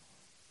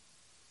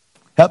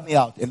 Help me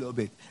out a little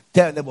bit.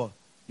 Tell your neighbor,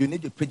 you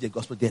need to preach the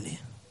gospel daily.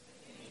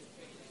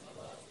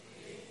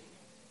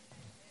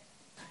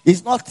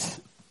 It's not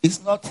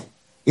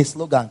a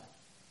slogan,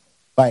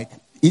 right?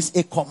 It's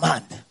a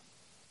command.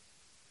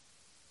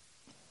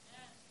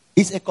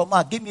 It's a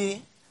command. Give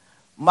me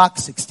Mark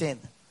 16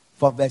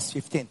 from verse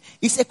 15.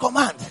 It's a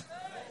command.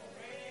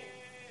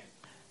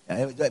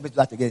 Let me do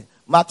that again.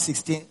 Mark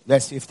 16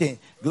 verse 15.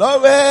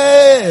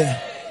 Glory!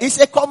 It's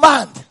a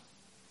command.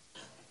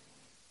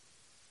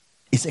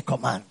 It's a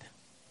command.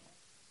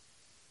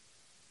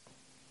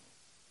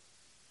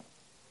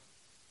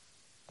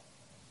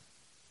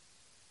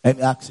 Let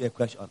me ask you a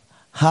question.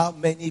 How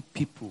many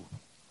people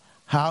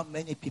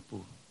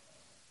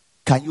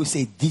can you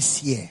say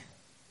this year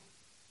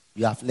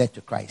you have led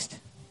to Christ?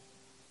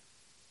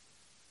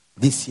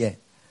 This year.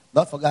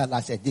 Don't forget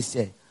last year, this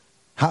year.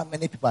 How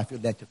many people have you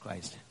led to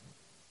Christ?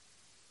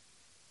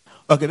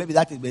 Okay, maybe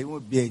that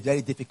would be a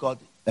very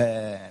difficult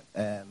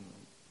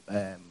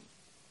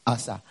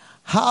answer.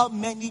 How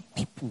many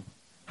people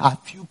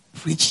have you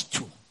preached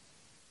to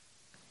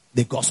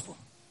the gospel?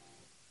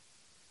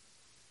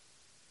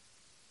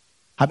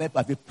 How many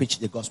people have you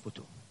preached the gospel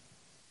to?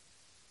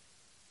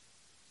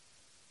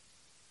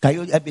 Can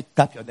you help me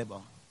tap your neighbor?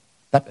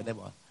 Tap your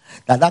neighbor.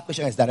 Now that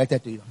question is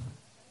directed to you.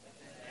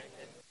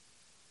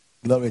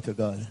 Glory to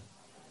God.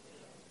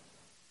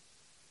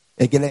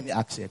 Again, let me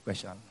ask you a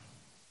question.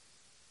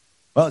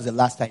 When was the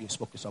last time you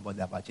spoke to somebody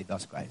about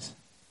Jesus Christ?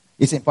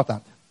 It's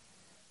important.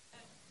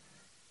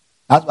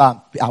 That's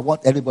why I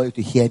want everybody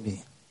to hear me.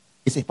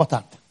 It's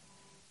important.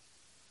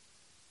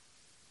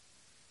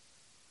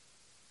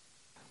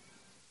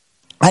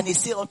 And he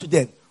said unto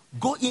them,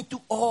 go into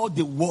all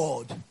the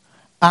world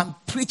and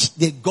preach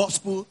the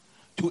gospel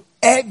to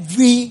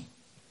every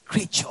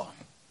creature.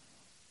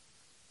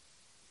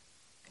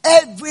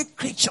 Every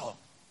creature.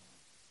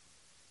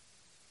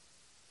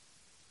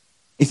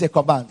 It's a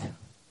command.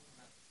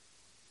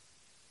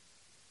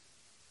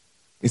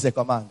 It's a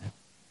command.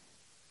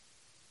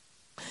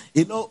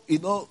 You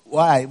know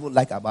why I even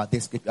like about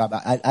this scripture?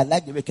 I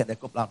like the way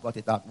Kenneth Copeland brought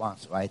it out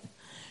once, right?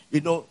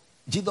 You know,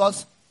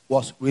 Jesus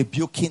was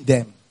rebuking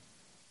them.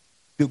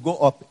 You go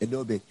up a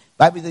little bit.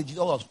 Bible says Jesus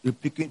was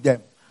rebuking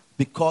them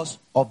because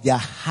of their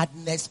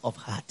hardness of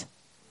heart.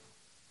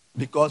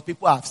 Because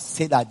people have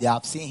said that they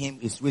have seen him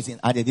is risen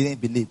and they didn't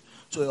believe.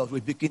 So he was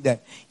rebuking them.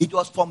 It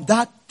was from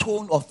that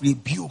tone of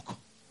rebuke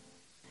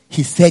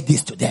he said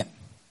this to them.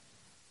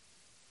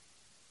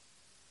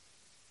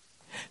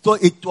 So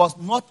it was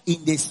not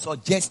in the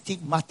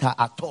suggestive matter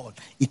at all.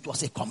 It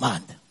was a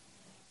command.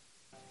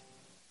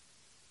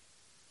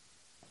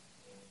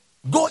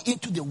 Go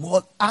into the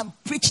world and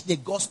preach the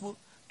gospel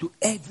to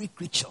every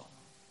creature.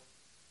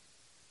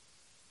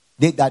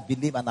 They that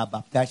believe and are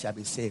baptized shall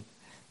be saved.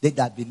 They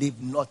that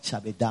believe not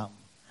shall be damned.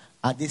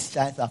 And these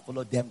signs shall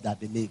follow them that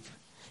believe.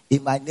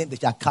 In my name they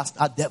shall cast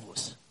out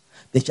devils.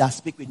 They shall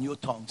speak with new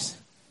tongues.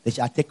 They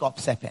shall take up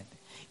serpent.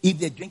 If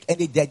they drink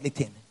any deadly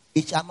thing,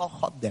 it shall not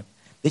hurt them.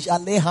 They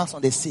shall lay hands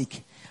on the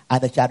sick and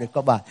they shall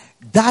recover.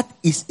 That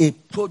is a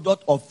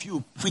product of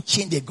you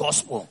preaching the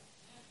gospel.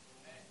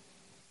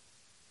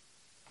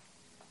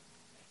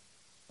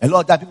 A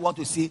lot of that people want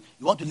to see,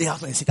 you want to lay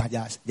hands on the sick and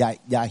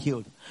they are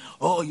healed.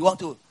 Oh, you want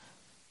to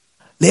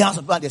lay hands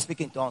on people and they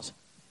speak in tongues.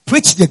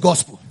 Preach the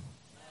gospel.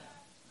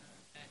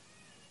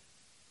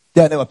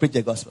 They never preach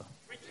the gospel.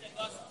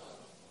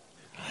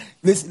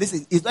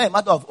 Listen, it's not a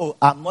matter of, oh,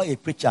 I'm not a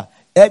preacher.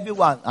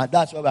 Everyone, and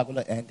that's where we're going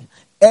to end.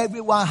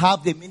 Everyone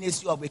have the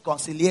ministry of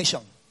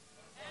reconciliation.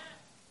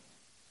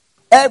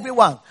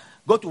 Everyone.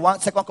 Go to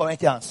 2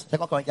 Corinthians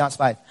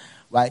 5,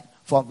 right?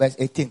 From verse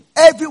 18.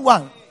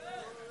 Everyone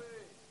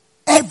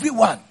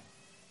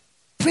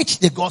preach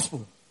the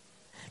gospel.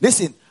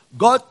 Listen,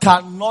 God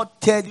cannot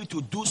tell you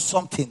to do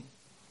something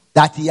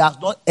that he has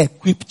not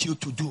equipped you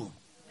to do.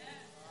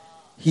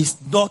 He's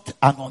not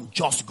an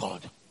unjust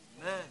God.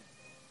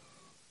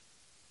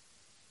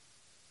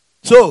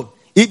 So,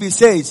 if he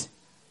says,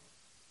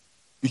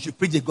 you should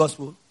preach the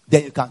gospel,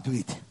 then you can do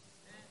it.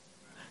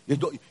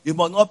 You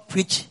must not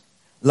preach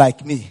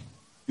like me.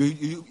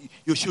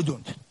 You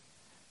shouldn't.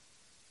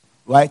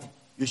 Right?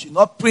 You should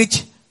not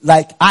preach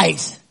like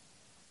ice.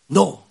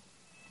 No.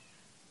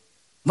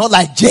 Not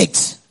like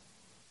Jakes.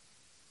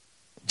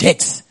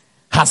 Jakes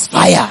has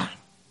fire.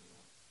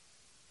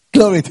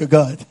 Glory to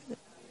God.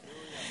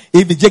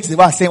 If the Jakes is the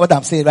one saying what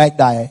I'm saying right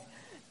now,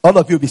 all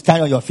of you will be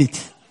standing on your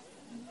feet.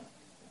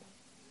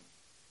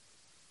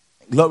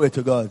 Glory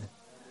to God.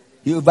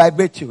 He will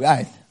vibrate you,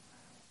 right?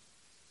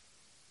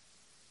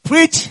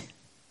 Preach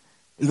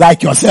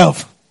like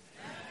yourself.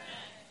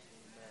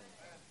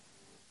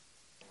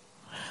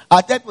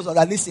 I tell people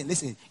that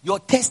listen, your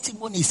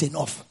testimony is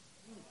enough.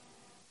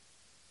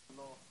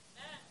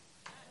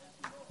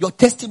 Your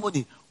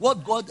testimony,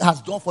 what God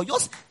has done for you.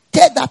 Just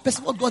tell that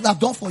person what God has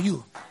done for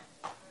you.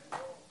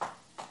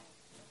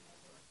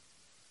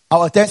 I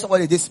was telling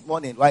somebody this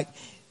morning, right?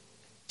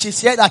 She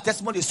shared her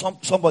testimony with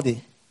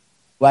somebody,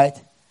 right?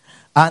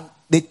 And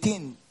the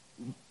thing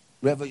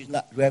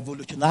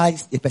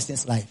revolutionized a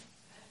person's life.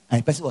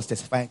 And the person was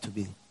testifying to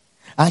me.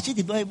 And she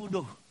did not even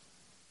know.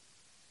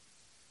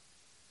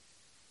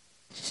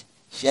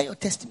 Share your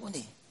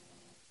testimony.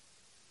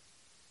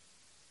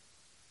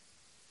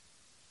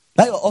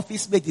 That your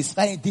office mate is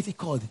finding it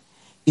difficult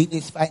in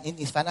his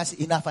finances,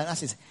 in our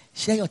finances.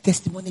 Share your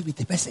testimony with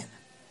the person.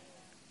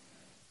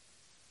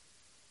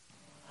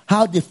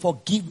 How the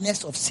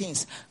forgiveness of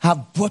sins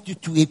have brought you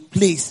to a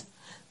place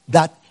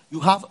that you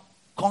have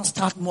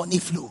constant money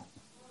flow.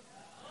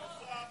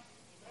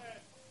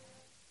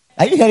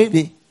 Are you hearing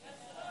me?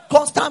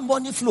 Constant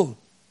money flow.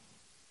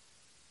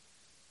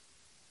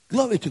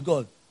 Glory to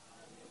God.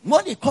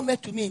 Money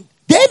cometh to me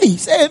daily.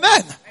 Say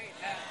amen.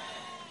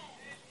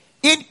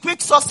 In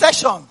quick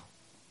succession.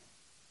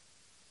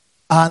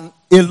 And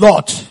a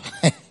lot.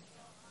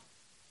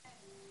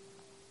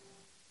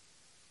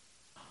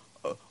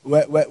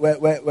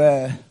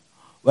 We're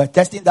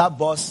testing that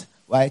bus,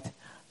 right?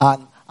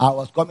 And I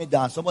was coming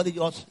down. Somebody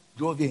just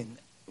drove in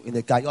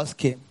the car, just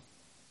came.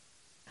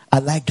 I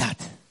like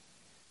that.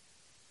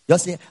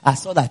 Just say, I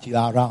saw that you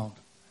are around.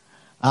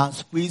 And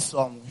squeeze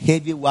some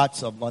heavy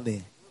watts of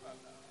money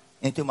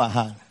into my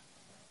hand.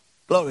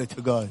 Glory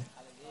to God.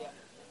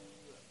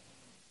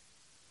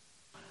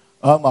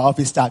 All my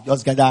office staff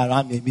just gather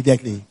around me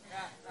immediately.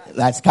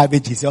 Like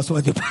cabbages, just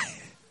want to buy.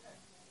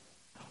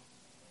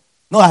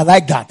 No, I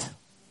like that.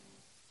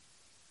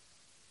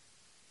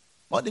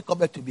 What they come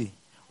back to me?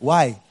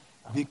 Why?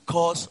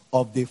 Because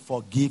of the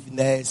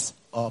forgiveness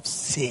of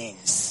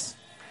sins.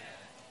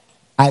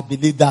 I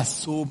believe that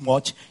so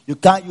much. You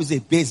can't use a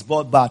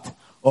baseball bat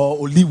or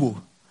olivo.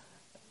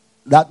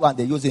 That one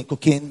they use in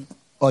cooking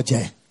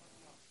oje.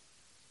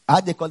 How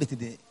do they call it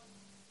today?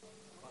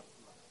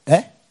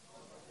 Eh?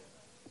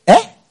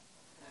 Eh?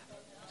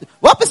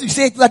 What person you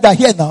say it like that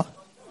here now?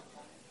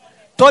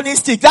 Turning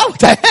stick. That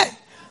what I heard.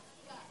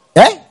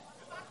 Eh?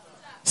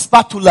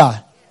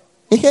 Spatula.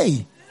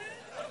 Hey.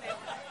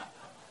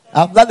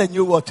 I've learned a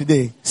new word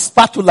today.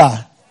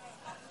 Spatula.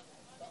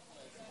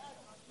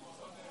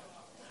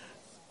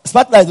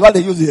 Spatula is what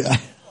they use here.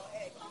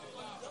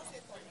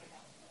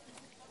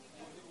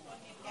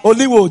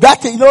 Olivo.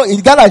 That, in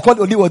Ghana I call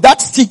it olivo.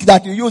 That stick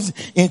that you use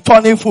in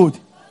turning food.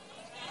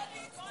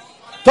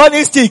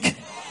 Turning stick.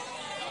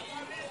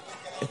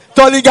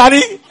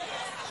 Toligari.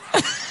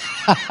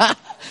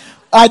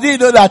 I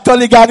didn't know that.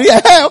 Toligari.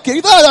 Okay.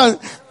 You know,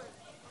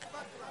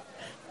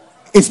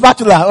 it's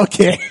spatula.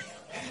 Okay.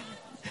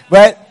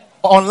 Well,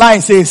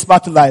 online says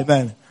spatula,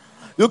 man.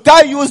 You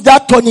can't use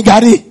that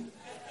Toligari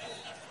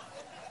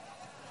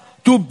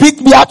to beat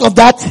me out of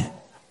that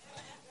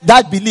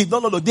belief.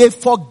 No. The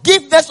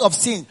forgiveness of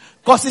sin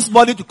causes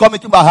money to come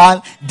into my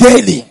hand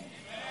daily.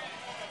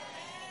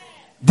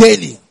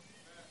 Daily.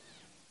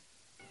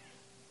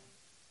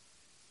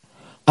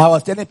 I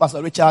was telling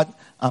Pastor Richard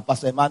and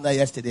Pastor Emmanuel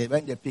yesterday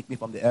when they picked me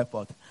from the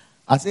airport.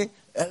 I said,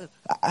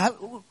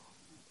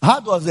 how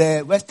does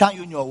Western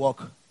Union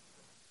work?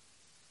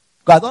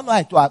 Because I don't know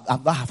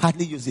I've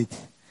hardly used it.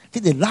 I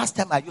think the last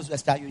time I used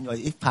Western Union,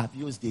 if I've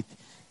used it,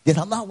 there's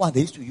another one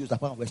they used to use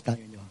apart from Western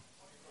Union.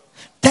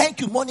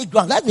 Thank you, Money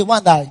Grant. That's the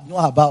one that I know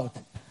about.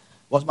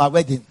 Was my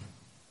wedding.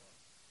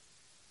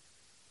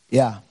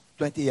 Yeah,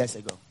 20 years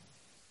ago.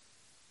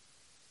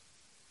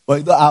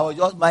 But I was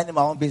just minding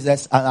my own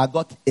business and I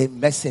got a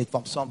message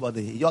from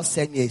somebody. He just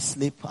sent me a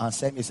slip and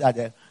sent me,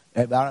 said,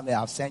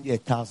 I'll send you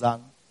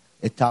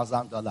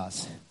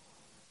 $1,000.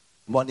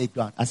 Money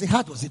Grant. I said,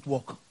 how does it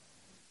work?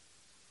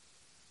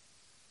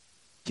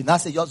 She now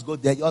said, just go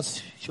there,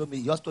 just show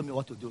me, just tell me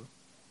what to do.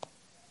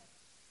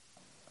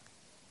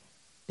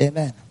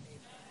 Amen.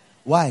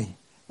 Why?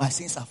 My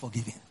sins are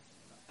forgiven.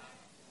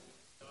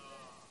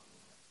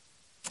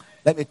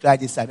 Let me try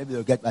this side. Maybe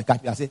they'll get my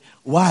copy. I say,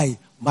 why?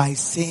 My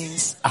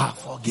sins are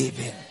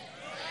forgiven.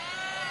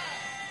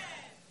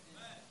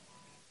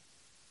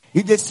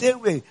 In the same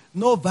way,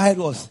 no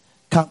virus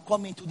can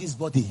come into this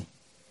body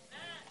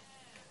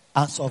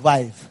and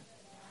survive.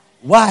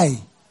 Why?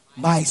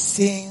 My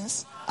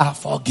sins are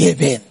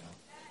forgiven.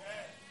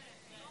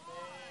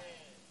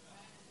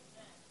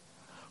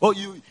 Oh,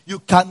 you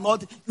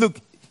cannot. Look,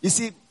 you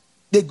see,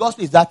 the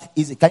gospel is that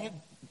easy. Can you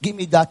give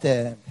me that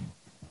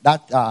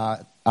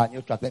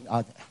new track?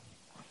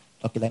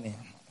 Okay, let me.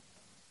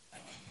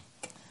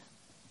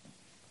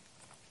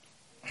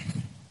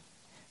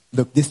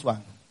 Look, this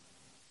one.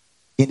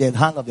 In the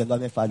hand of the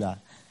loving Father.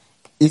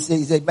 It's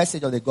a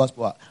message of the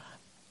gospel.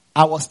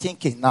 I was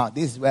thinking, now,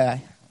 this is where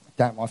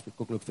time must be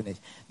quickly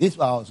finished. This is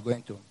where I was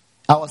going to.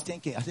 I was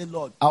thinking, I said,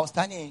 Lord, I was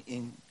standing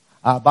in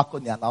our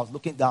balcony and I was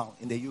looking down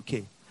in the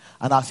UK.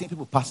 And I was seeing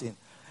people passing.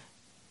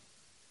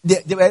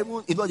 They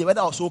were, the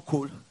weather was so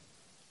cold.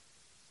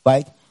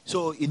 Right?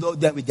 So,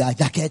 them with their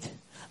jacket.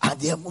 And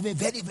they are moving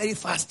very, very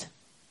fast.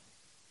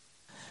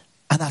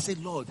 And I said,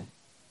 Lord,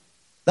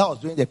 that was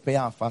during the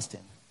prayer and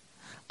fasting.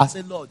 I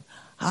said, Lord,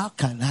 how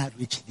can I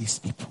reach these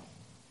people?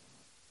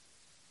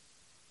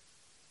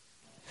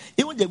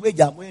 Even the way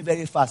they are moving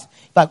very fast.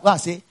 If I go and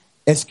say,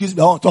 excuse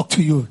me, I want to talk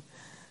to you.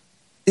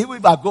 Even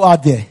if I go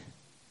out there,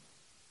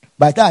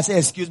 by the time I say,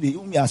 excuse me,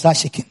 even me, I start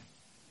shaking.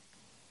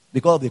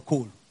 Because of the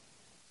cold.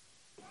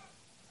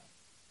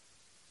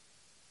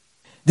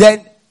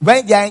 Then,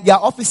 when they are in their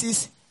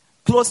offices,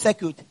 closed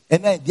circuit,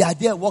 and then they are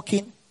there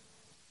working,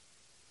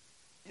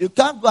 you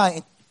can't go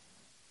and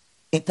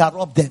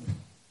interrupt them.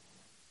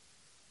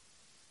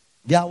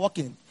 They are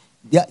working.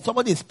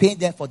 Somebody is paying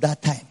them for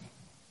that time.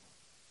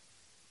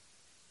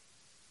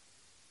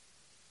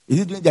 Is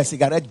it during their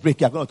cigarette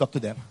break? You are going to talk to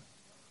them.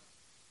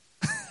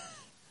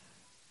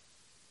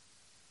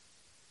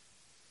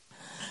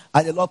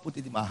 And the Lord put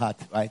it in my heart,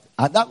 right?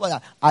 And that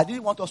was, I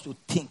didn't want us to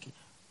think.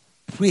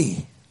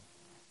 Pray.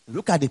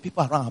 Look at the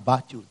people around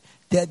about you.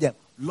 Tell them,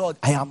 Lord,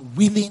 I am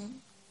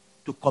willing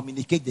to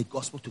communicate the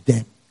gospel to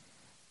them.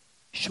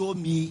 Show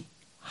me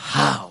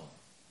how.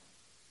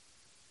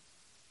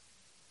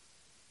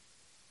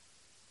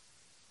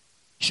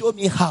 Show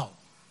me how.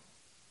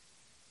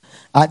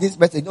 And this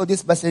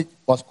message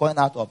was coming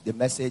out of the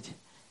message,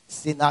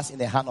 Sinners in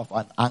the Hand of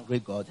an Angry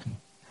God.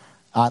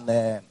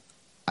 And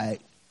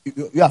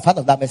you have heard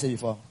of that message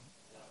before?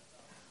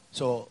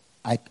 So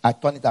I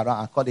turned it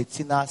around. I called it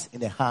Sinners in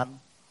the Hand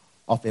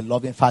of a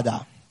Loving Father.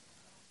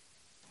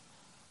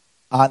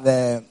 And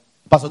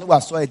Pastor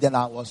Nuba saw it then.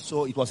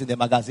 It was in the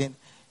magazine.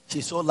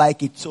 She so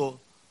liked it. So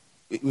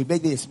we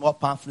made a small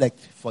pamphlet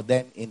for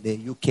them in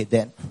the UK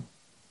then.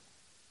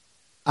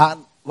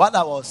 And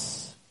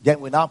then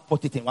we now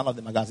put it in one of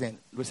the magazines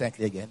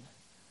recently again.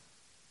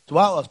 So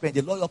while I was praying,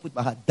 the Lord put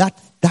my heart,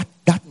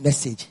 that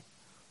message,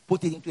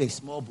 put it into a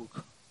small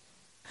book.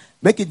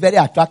 Make it very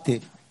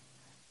attractive.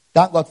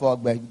 Thank God for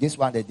this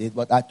one they did.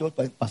 But I told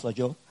Pastor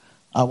Joe,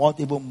 I want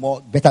even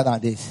more, better than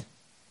this.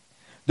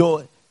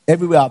 Though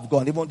everywhere I've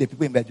gone, even the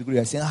people in my degree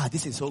are saying,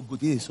 this is so good,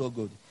 this is so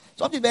good.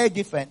 Something very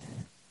different.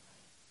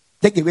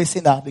 Take away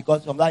sinner,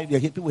 because sometimes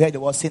people hear the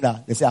word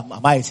sinner, they say,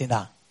 am I a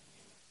sinner?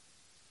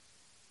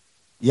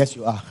 Yes,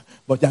 you are.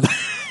 But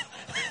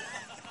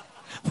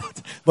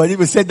if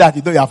you say that,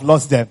 you know you have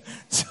lost them.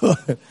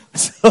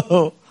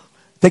 So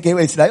take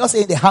away sinner. You're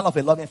saying the hand of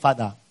a loving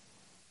Father.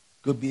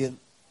 Could be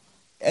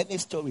any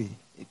story.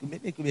 It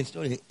could be a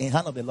story in the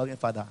hand of a loving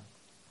Father.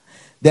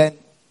 Then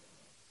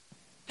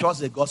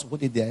trust the gospel,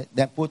 put it there.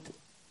 Then put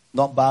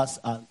numbers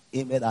and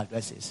email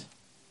addresses.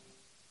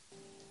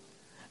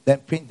 Then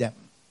print them.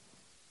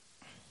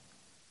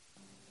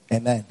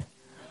 Amen.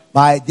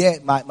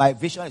 My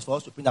vision is for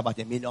us to print about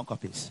 1 million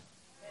copies.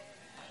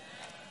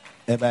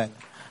 Amen.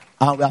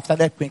 And we have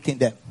started printing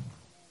them.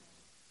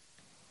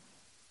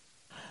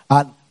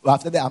 And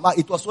after that,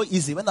 it was so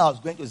easy. When I was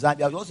going to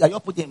Zambia, I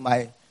just put in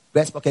my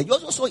breast pocket. It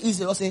was so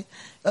easy. I say,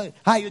 how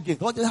are you doing?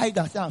 How you doing?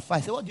 I say, I'm fine.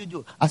 I say, what do you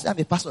do? I say, I'm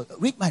a pastor.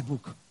 Read my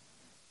book.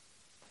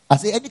 I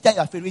say, anytime you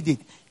have to read it,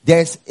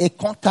 there's a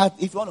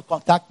contact. If you want to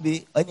contact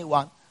me,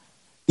 anyone,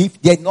 if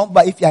you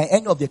are in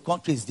any of the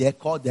countries there,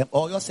 call them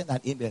or just send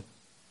an email.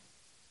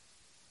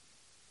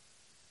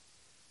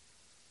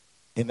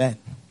 Amen.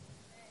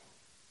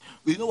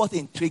 You know what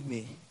intrigued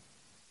me?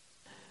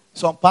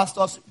 Some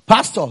pastor, of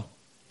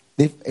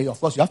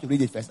course you have to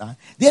read it first. Huh?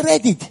 They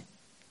read it.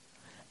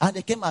 And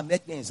they came and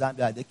met me in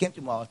Zambia. They came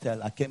to my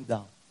hotel. I came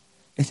down.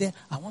 They said,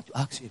 I want to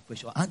ask you a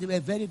question. And they were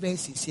very, very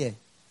sincere.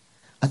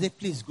 I said,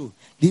 please go.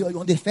 They were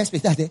on the first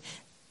page. I said,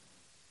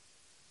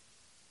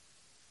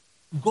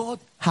 God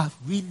have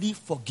really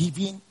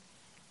forgiven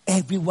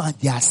everyone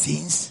their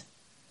sins.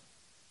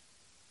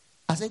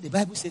 I said, the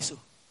Bible says so.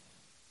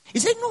 He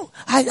said, no,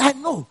 I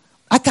know.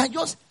 I can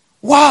just,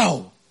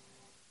 wow.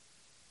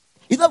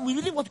 We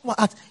really want to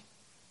ask.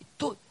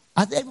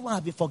 As everyone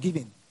has been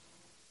forgiven.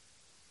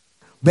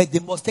 But they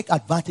must take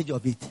advantage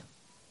of it.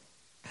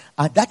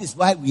 And that is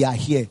why we are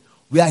here.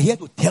 We are here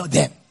to tell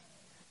them,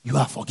 you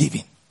are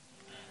forgiven.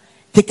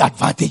 Take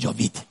advantage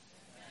of it.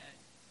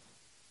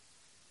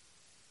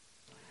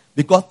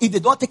 Because if they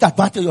don't take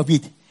advantage of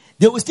it,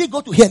 they will still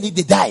go to hell if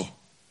they die.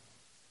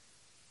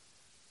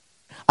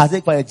 I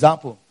think, for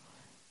example,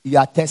 you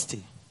are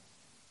thirsty.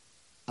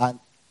 And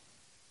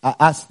I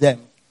asked them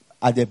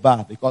at the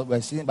bar, because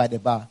we're sitting by the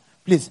bar,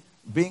 please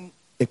bring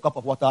a cup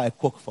of water, a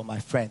Coke for my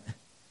friend.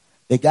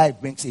 The guy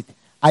brings it.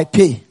 I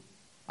pay.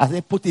 I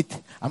said, put it.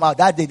 I'm out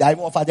that day. I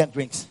even offer them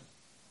drinks.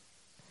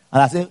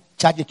 And I said,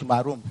 charge it to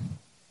my room.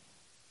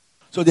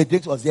 So the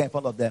drink was there in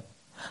front of them.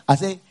 I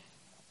said,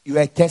 you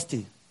are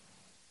thirsty.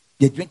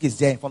 The drink is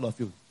there in front of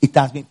you. It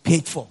has been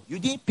paid for. You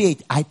didn't pay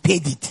it. I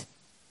paid it.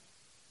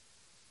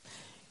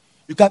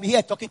 You can be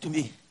here talking to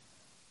me.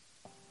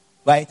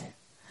 Right?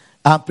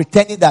 I'm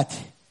pretending that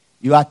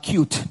you are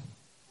cute.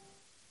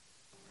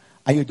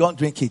 And you don't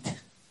drink it.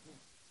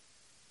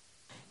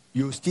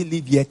 You still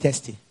live here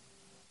thirsty.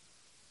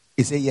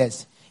 He said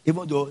yes.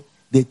 Even though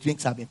the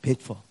drinks have been paid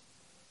for.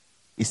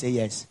 He said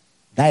yes.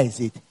 That is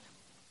it.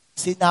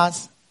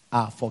 Sinners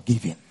are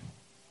forgiven.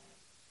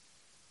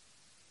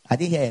 I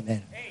didn't hear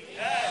amen.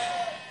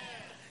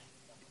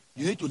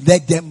 You need to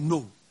let them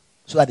know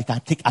so that they can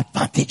take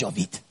advantage of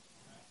it.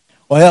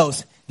 Or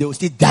else they will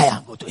still die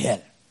and go to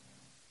hell.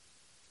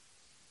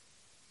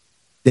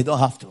 They don't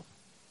have to.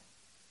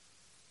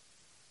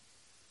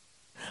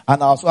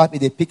 And I also happy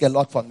they pick a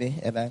lot from me.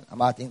 Amen.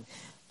 I'm asking.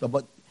 So,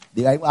 but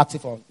they are even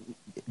asking for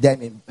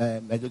them in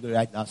Medjugorje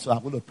right now. So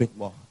I'm going to print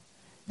more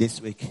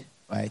this week.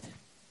 Right?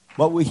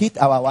 But we hit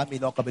our 1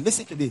 million copy.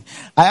 Listen to me.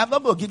 I am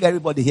not going to give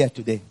everybody here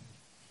today.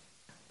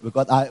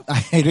 Because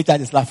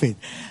Richard is laughing.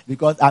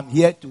 Because I'm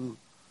here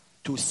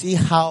to see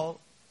how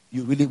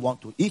you really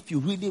want to. If you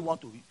really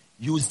want to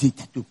use it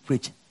to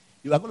preach,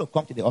 you are going to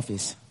come to the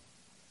office.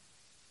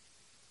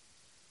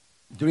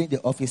 During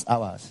the office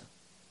hours.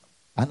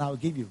 And I'll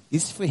give you.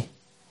 It's free.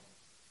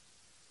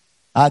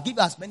 I'll give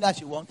you as many as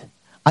you want.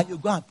 And you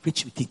go and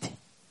preach with it.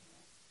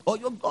 Or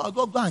you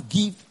go and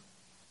give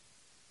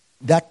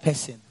that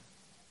person.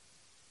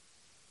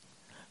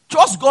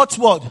 Trust God's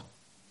word.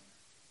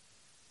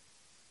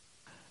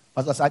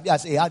 Pastor Sabia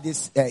said he had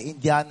this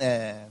Indian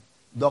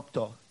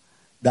doctor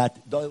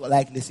that don't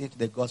like listening to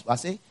the gospel. I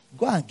say,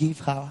 go and give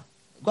her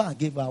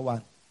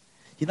one.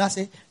 He now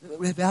say,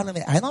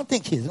 Reverend, I don't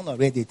think she's going to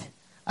read it.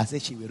 I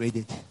said she will read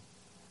it.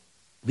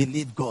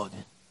 Believe God.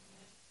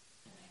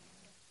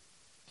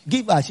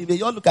 Give her. She will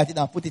just look at it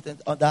and put it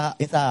inside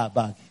her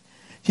bag.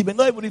 She may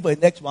not even read for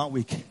the next 1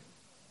 week.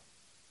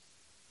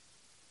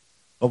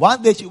 But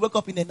one day she wake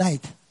up in the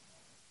night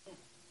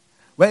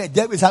when the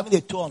devil is having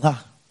a toll on her.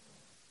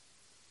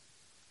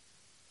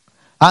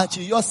 And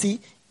she just see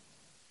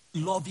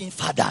loving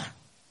father.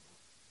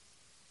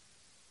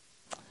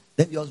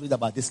 Let me just read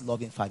about this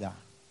loving father.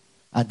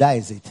 And that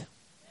is it.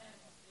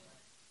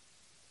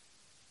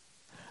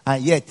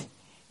 And yet,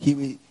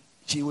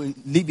 she will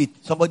leave it.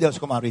 Somebody else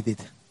come and read it.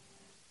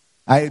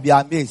 I will be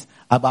amazed.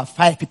 About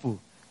 5 people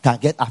can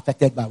get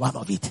affected by one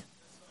of it.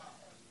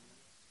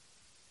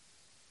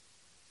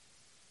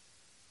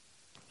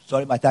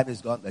 Sorry, my time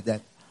is gone, but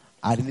then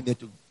I really need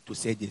to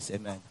say this.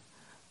 Amen.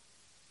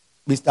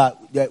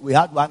 We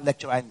had one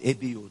lecturer in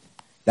ABU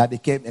that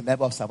became a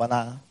member of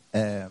Savannah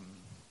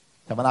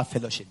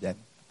Fellowship then.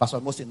 Pastor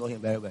Mostly know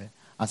him very well.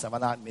 And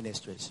Savannah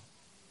Ministries.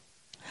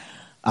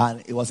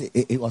 And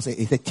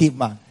it's a team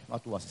man.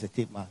 It's a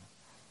team man.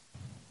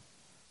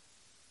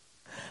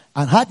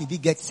 And how did he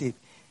get saved?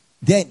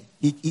 Then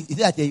he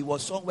said that he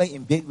was somewhere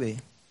in Benue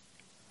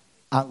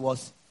and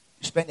was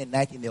spending the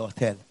night in the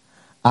hotel.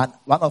 And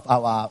one of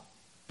our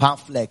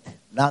pamphlets,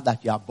 now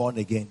that you are born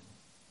again,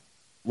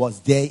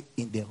 was there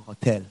in the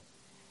hotel.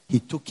 He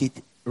took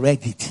it,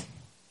 read it,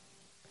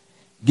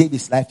 gave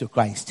his life to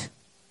Christ.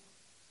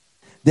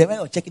 They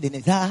went on checking the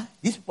name.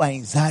 These people are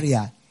in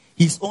Zaria.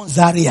 His own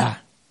Zaria.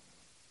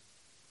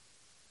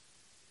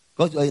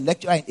 Because he was a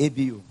lecturer in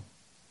ABU.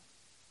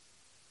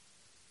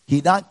 He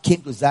then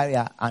came to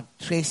Zaria and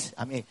traced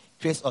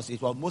us.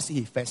 It was mostly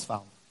he first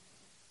found.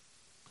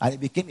 And he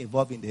became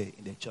involved in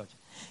the church.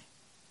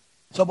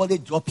 Somebody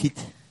dropped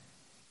it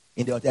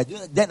in the hotel.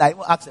 Then I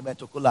even asked Reverend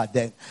Tokola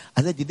then.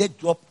 I said, did they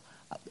drop?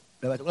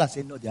 Reverend Tokola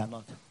said, no, they are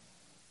not.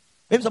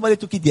 Maybe somebody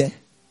took it there.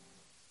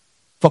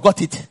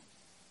 Forgot it.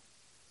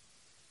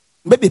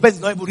 Maybe the person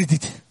did not even read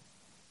it.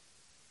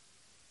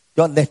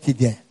 Just left it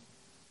there.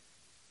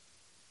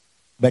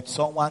 But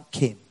someone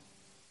came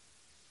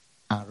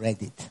and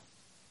read it.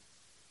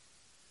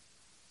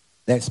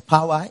 There's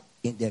power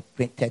in the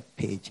printed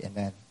page.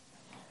 Amen.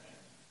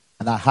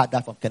 And I heard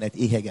that from Kenneth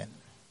E. Hagin.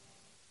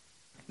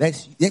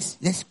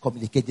 Let's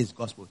communicate this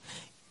gospel.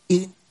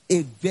 In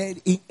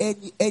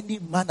any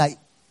manner,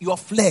 your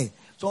flair.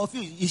 Some of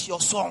you is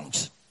your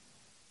songs.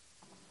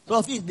 Some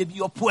of you is maybe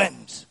your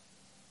poems.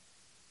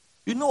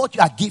 You know what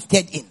you are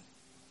gifted in.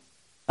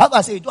 That's why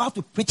I say you don't have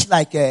to preach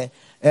like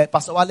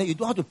Pastor Wale. You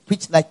don't have to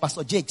preach like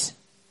Pastor Jakes.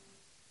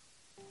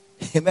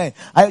 Amen.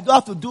 And you don't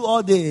have to do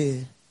all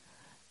the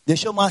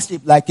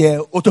showmanship like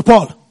Otto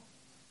Paul.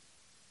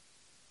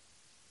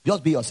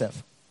 Just be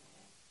yourself.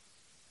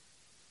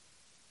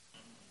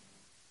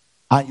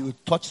 And you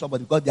touch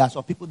somebody, because there are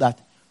some people that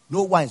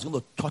no one is going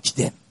to touch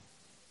them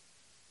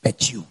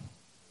but you.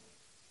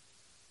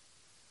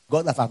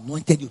 God has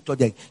anointed you to touch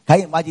them. Can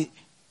you imagine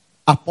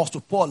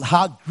Apostle Paul,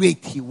 how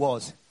great he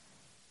was?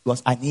 It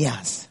was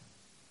Aeneas.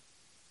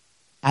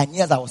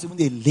 Aeneas, that was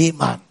even a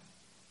layman.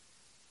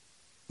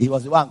 He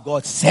was the one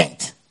God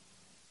sent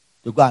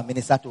to go and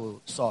minister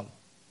to Saul.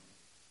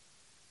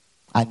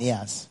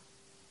 Aeneas.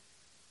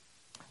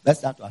 Let's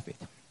stand to our feet.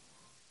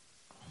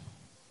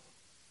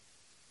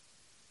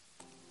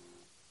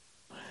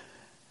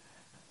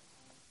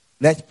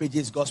 Let's preach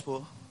this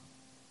gospel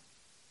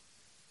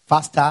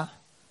faster,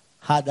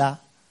 harder,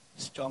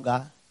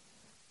 stronger,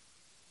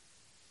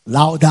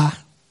 louder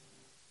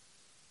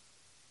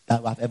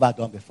than we have ever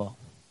done before.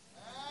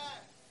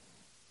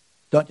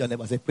 Don't your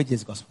neighbor say, preach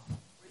this gospel.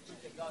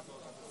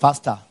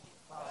 Faster,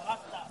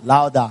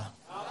 louder,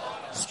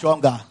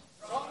 stronger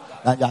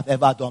than you have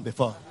ever done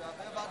before.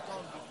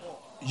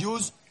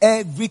 Use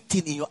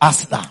everything in your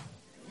arsenal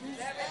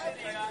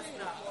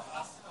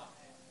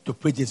to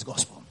preach this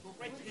gospel.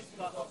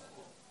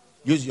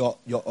 Use your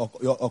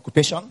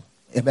occupation.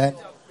 Amen.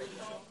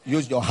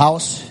 Use your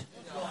house.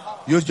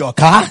 Use your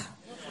car.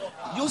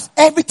 Use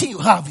everything you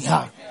have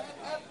here.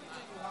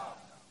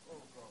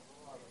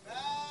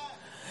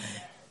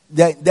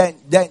 Then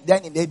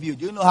in ABU,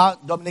 do you know how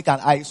Dominic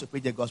and I used to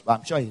preach the gospel?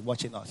 I'm sure he's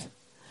watching us.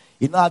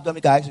 You know how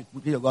Dominic and I used to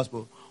preach the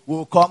gospel? We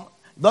will come.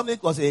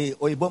 Dominic was a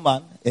Oyibo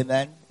man.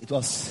 Amen. It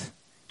was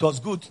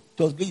good.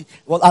 It was good. It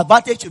was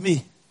advantage to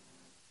me.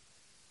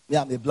 Me,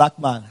 I'm a black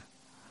man.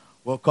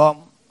 We'll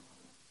come.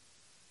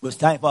 We'll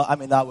stand for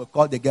Amina. We'll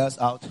call the girls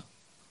out.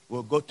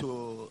 We'll go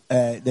to,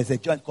 there's a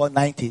joint called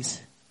 90s.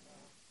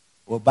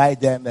 We'll buy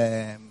them,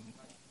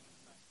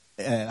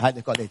 how do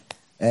they call it?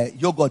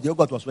 Yogurt.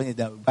 Yogurt was winning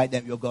them. We'll buy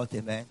them yogurt,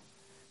 amen.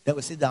 Then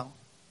we'll sit down.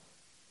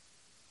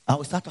 And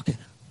we'll start talking.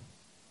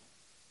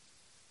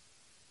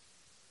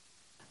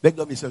 Big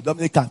Dominic, so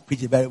Dominic can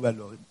preach it very well,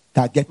 Lord.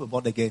 Can get people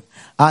born again.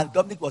 And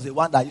Dominic was the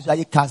one that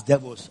usually cast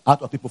devils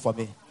out of people for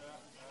me.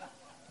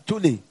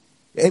 Truly.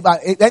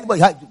 Anybody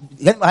had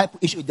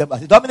issue with them? I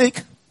said,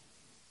 Dominic,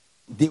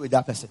 deal with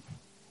that person.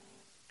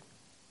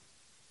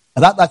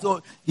 And that's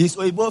so his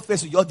Oyibo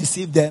face will just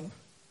deceive them.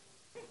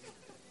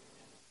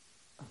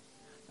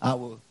 I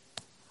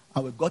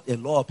got a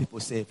lot of people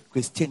saved.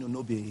 Christine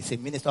Unobi is a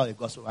minister of the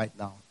gospel right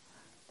now.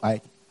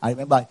 Right? I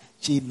remember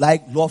she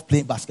loved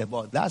playing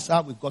basketball. That's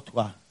how we got to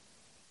her.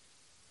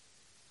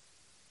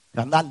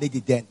 And that lady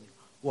then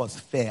was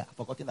fair. I've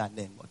forgotten her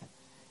name, but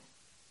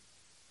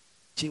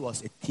she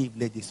was a thief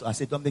lady. So I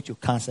said, don't make you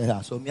cancel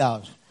her. So me,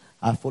 I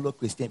follow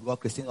Christine because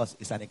Christine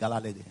is an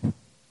Igala lady.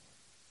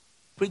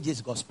 Preach this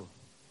gospel.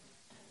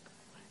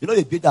 You know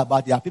the bit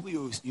about there are people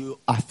you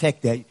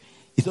affect there.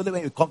 It's only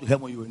when you come to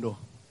heaven you will know.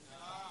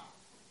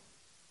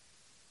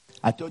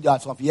 I told you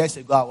that some years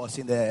ago I was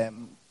in the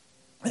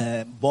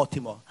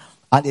Baltimore,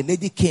 and a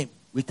lady came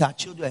with her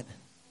children.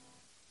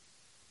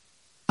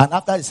 And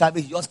after the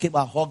service, he just came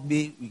and hugged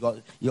me.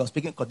 He was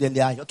speaking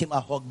Cordelia. He just came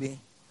and hugged me.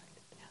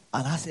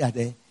 And I said,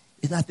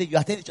 you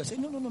are telling the church? I said,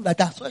 no, like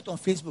I saw it on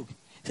Facebook.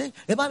 He said,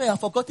 remember, you have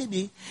forgotten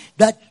me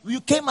that you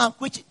came and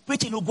preach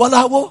in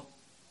Ugwalawo.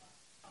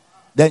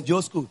 Then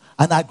Joe School,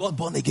 and I got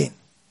born again.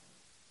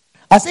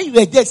 I said, you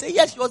were there. He said,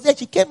 yes, she was there.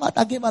 She came out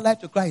and gave her life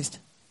to Christ.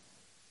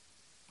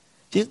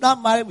 She's now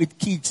married with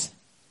kids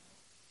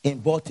in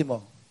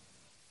Baltimore.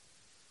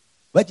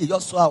 When she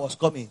just saw I was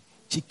coming,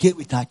 she came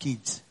with her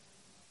kids.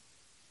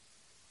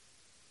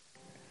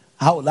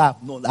 How would I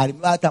have known? I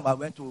remember that time I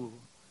went to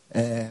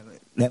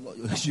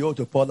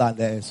to Paul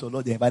and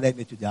Solo. They invited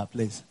me to their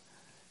place.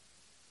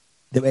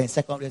 They were in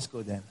secondary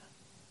school then.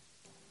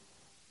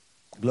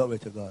 Glory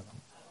to God.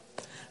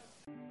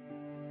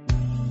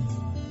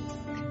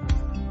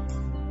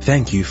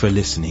 Thank you for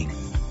listening.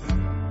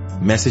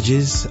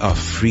 Messages are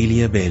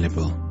freely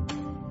available.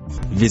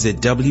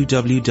 Visit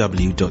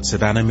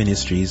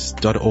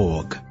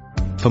www.savannahministries.org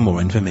for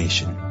more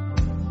information.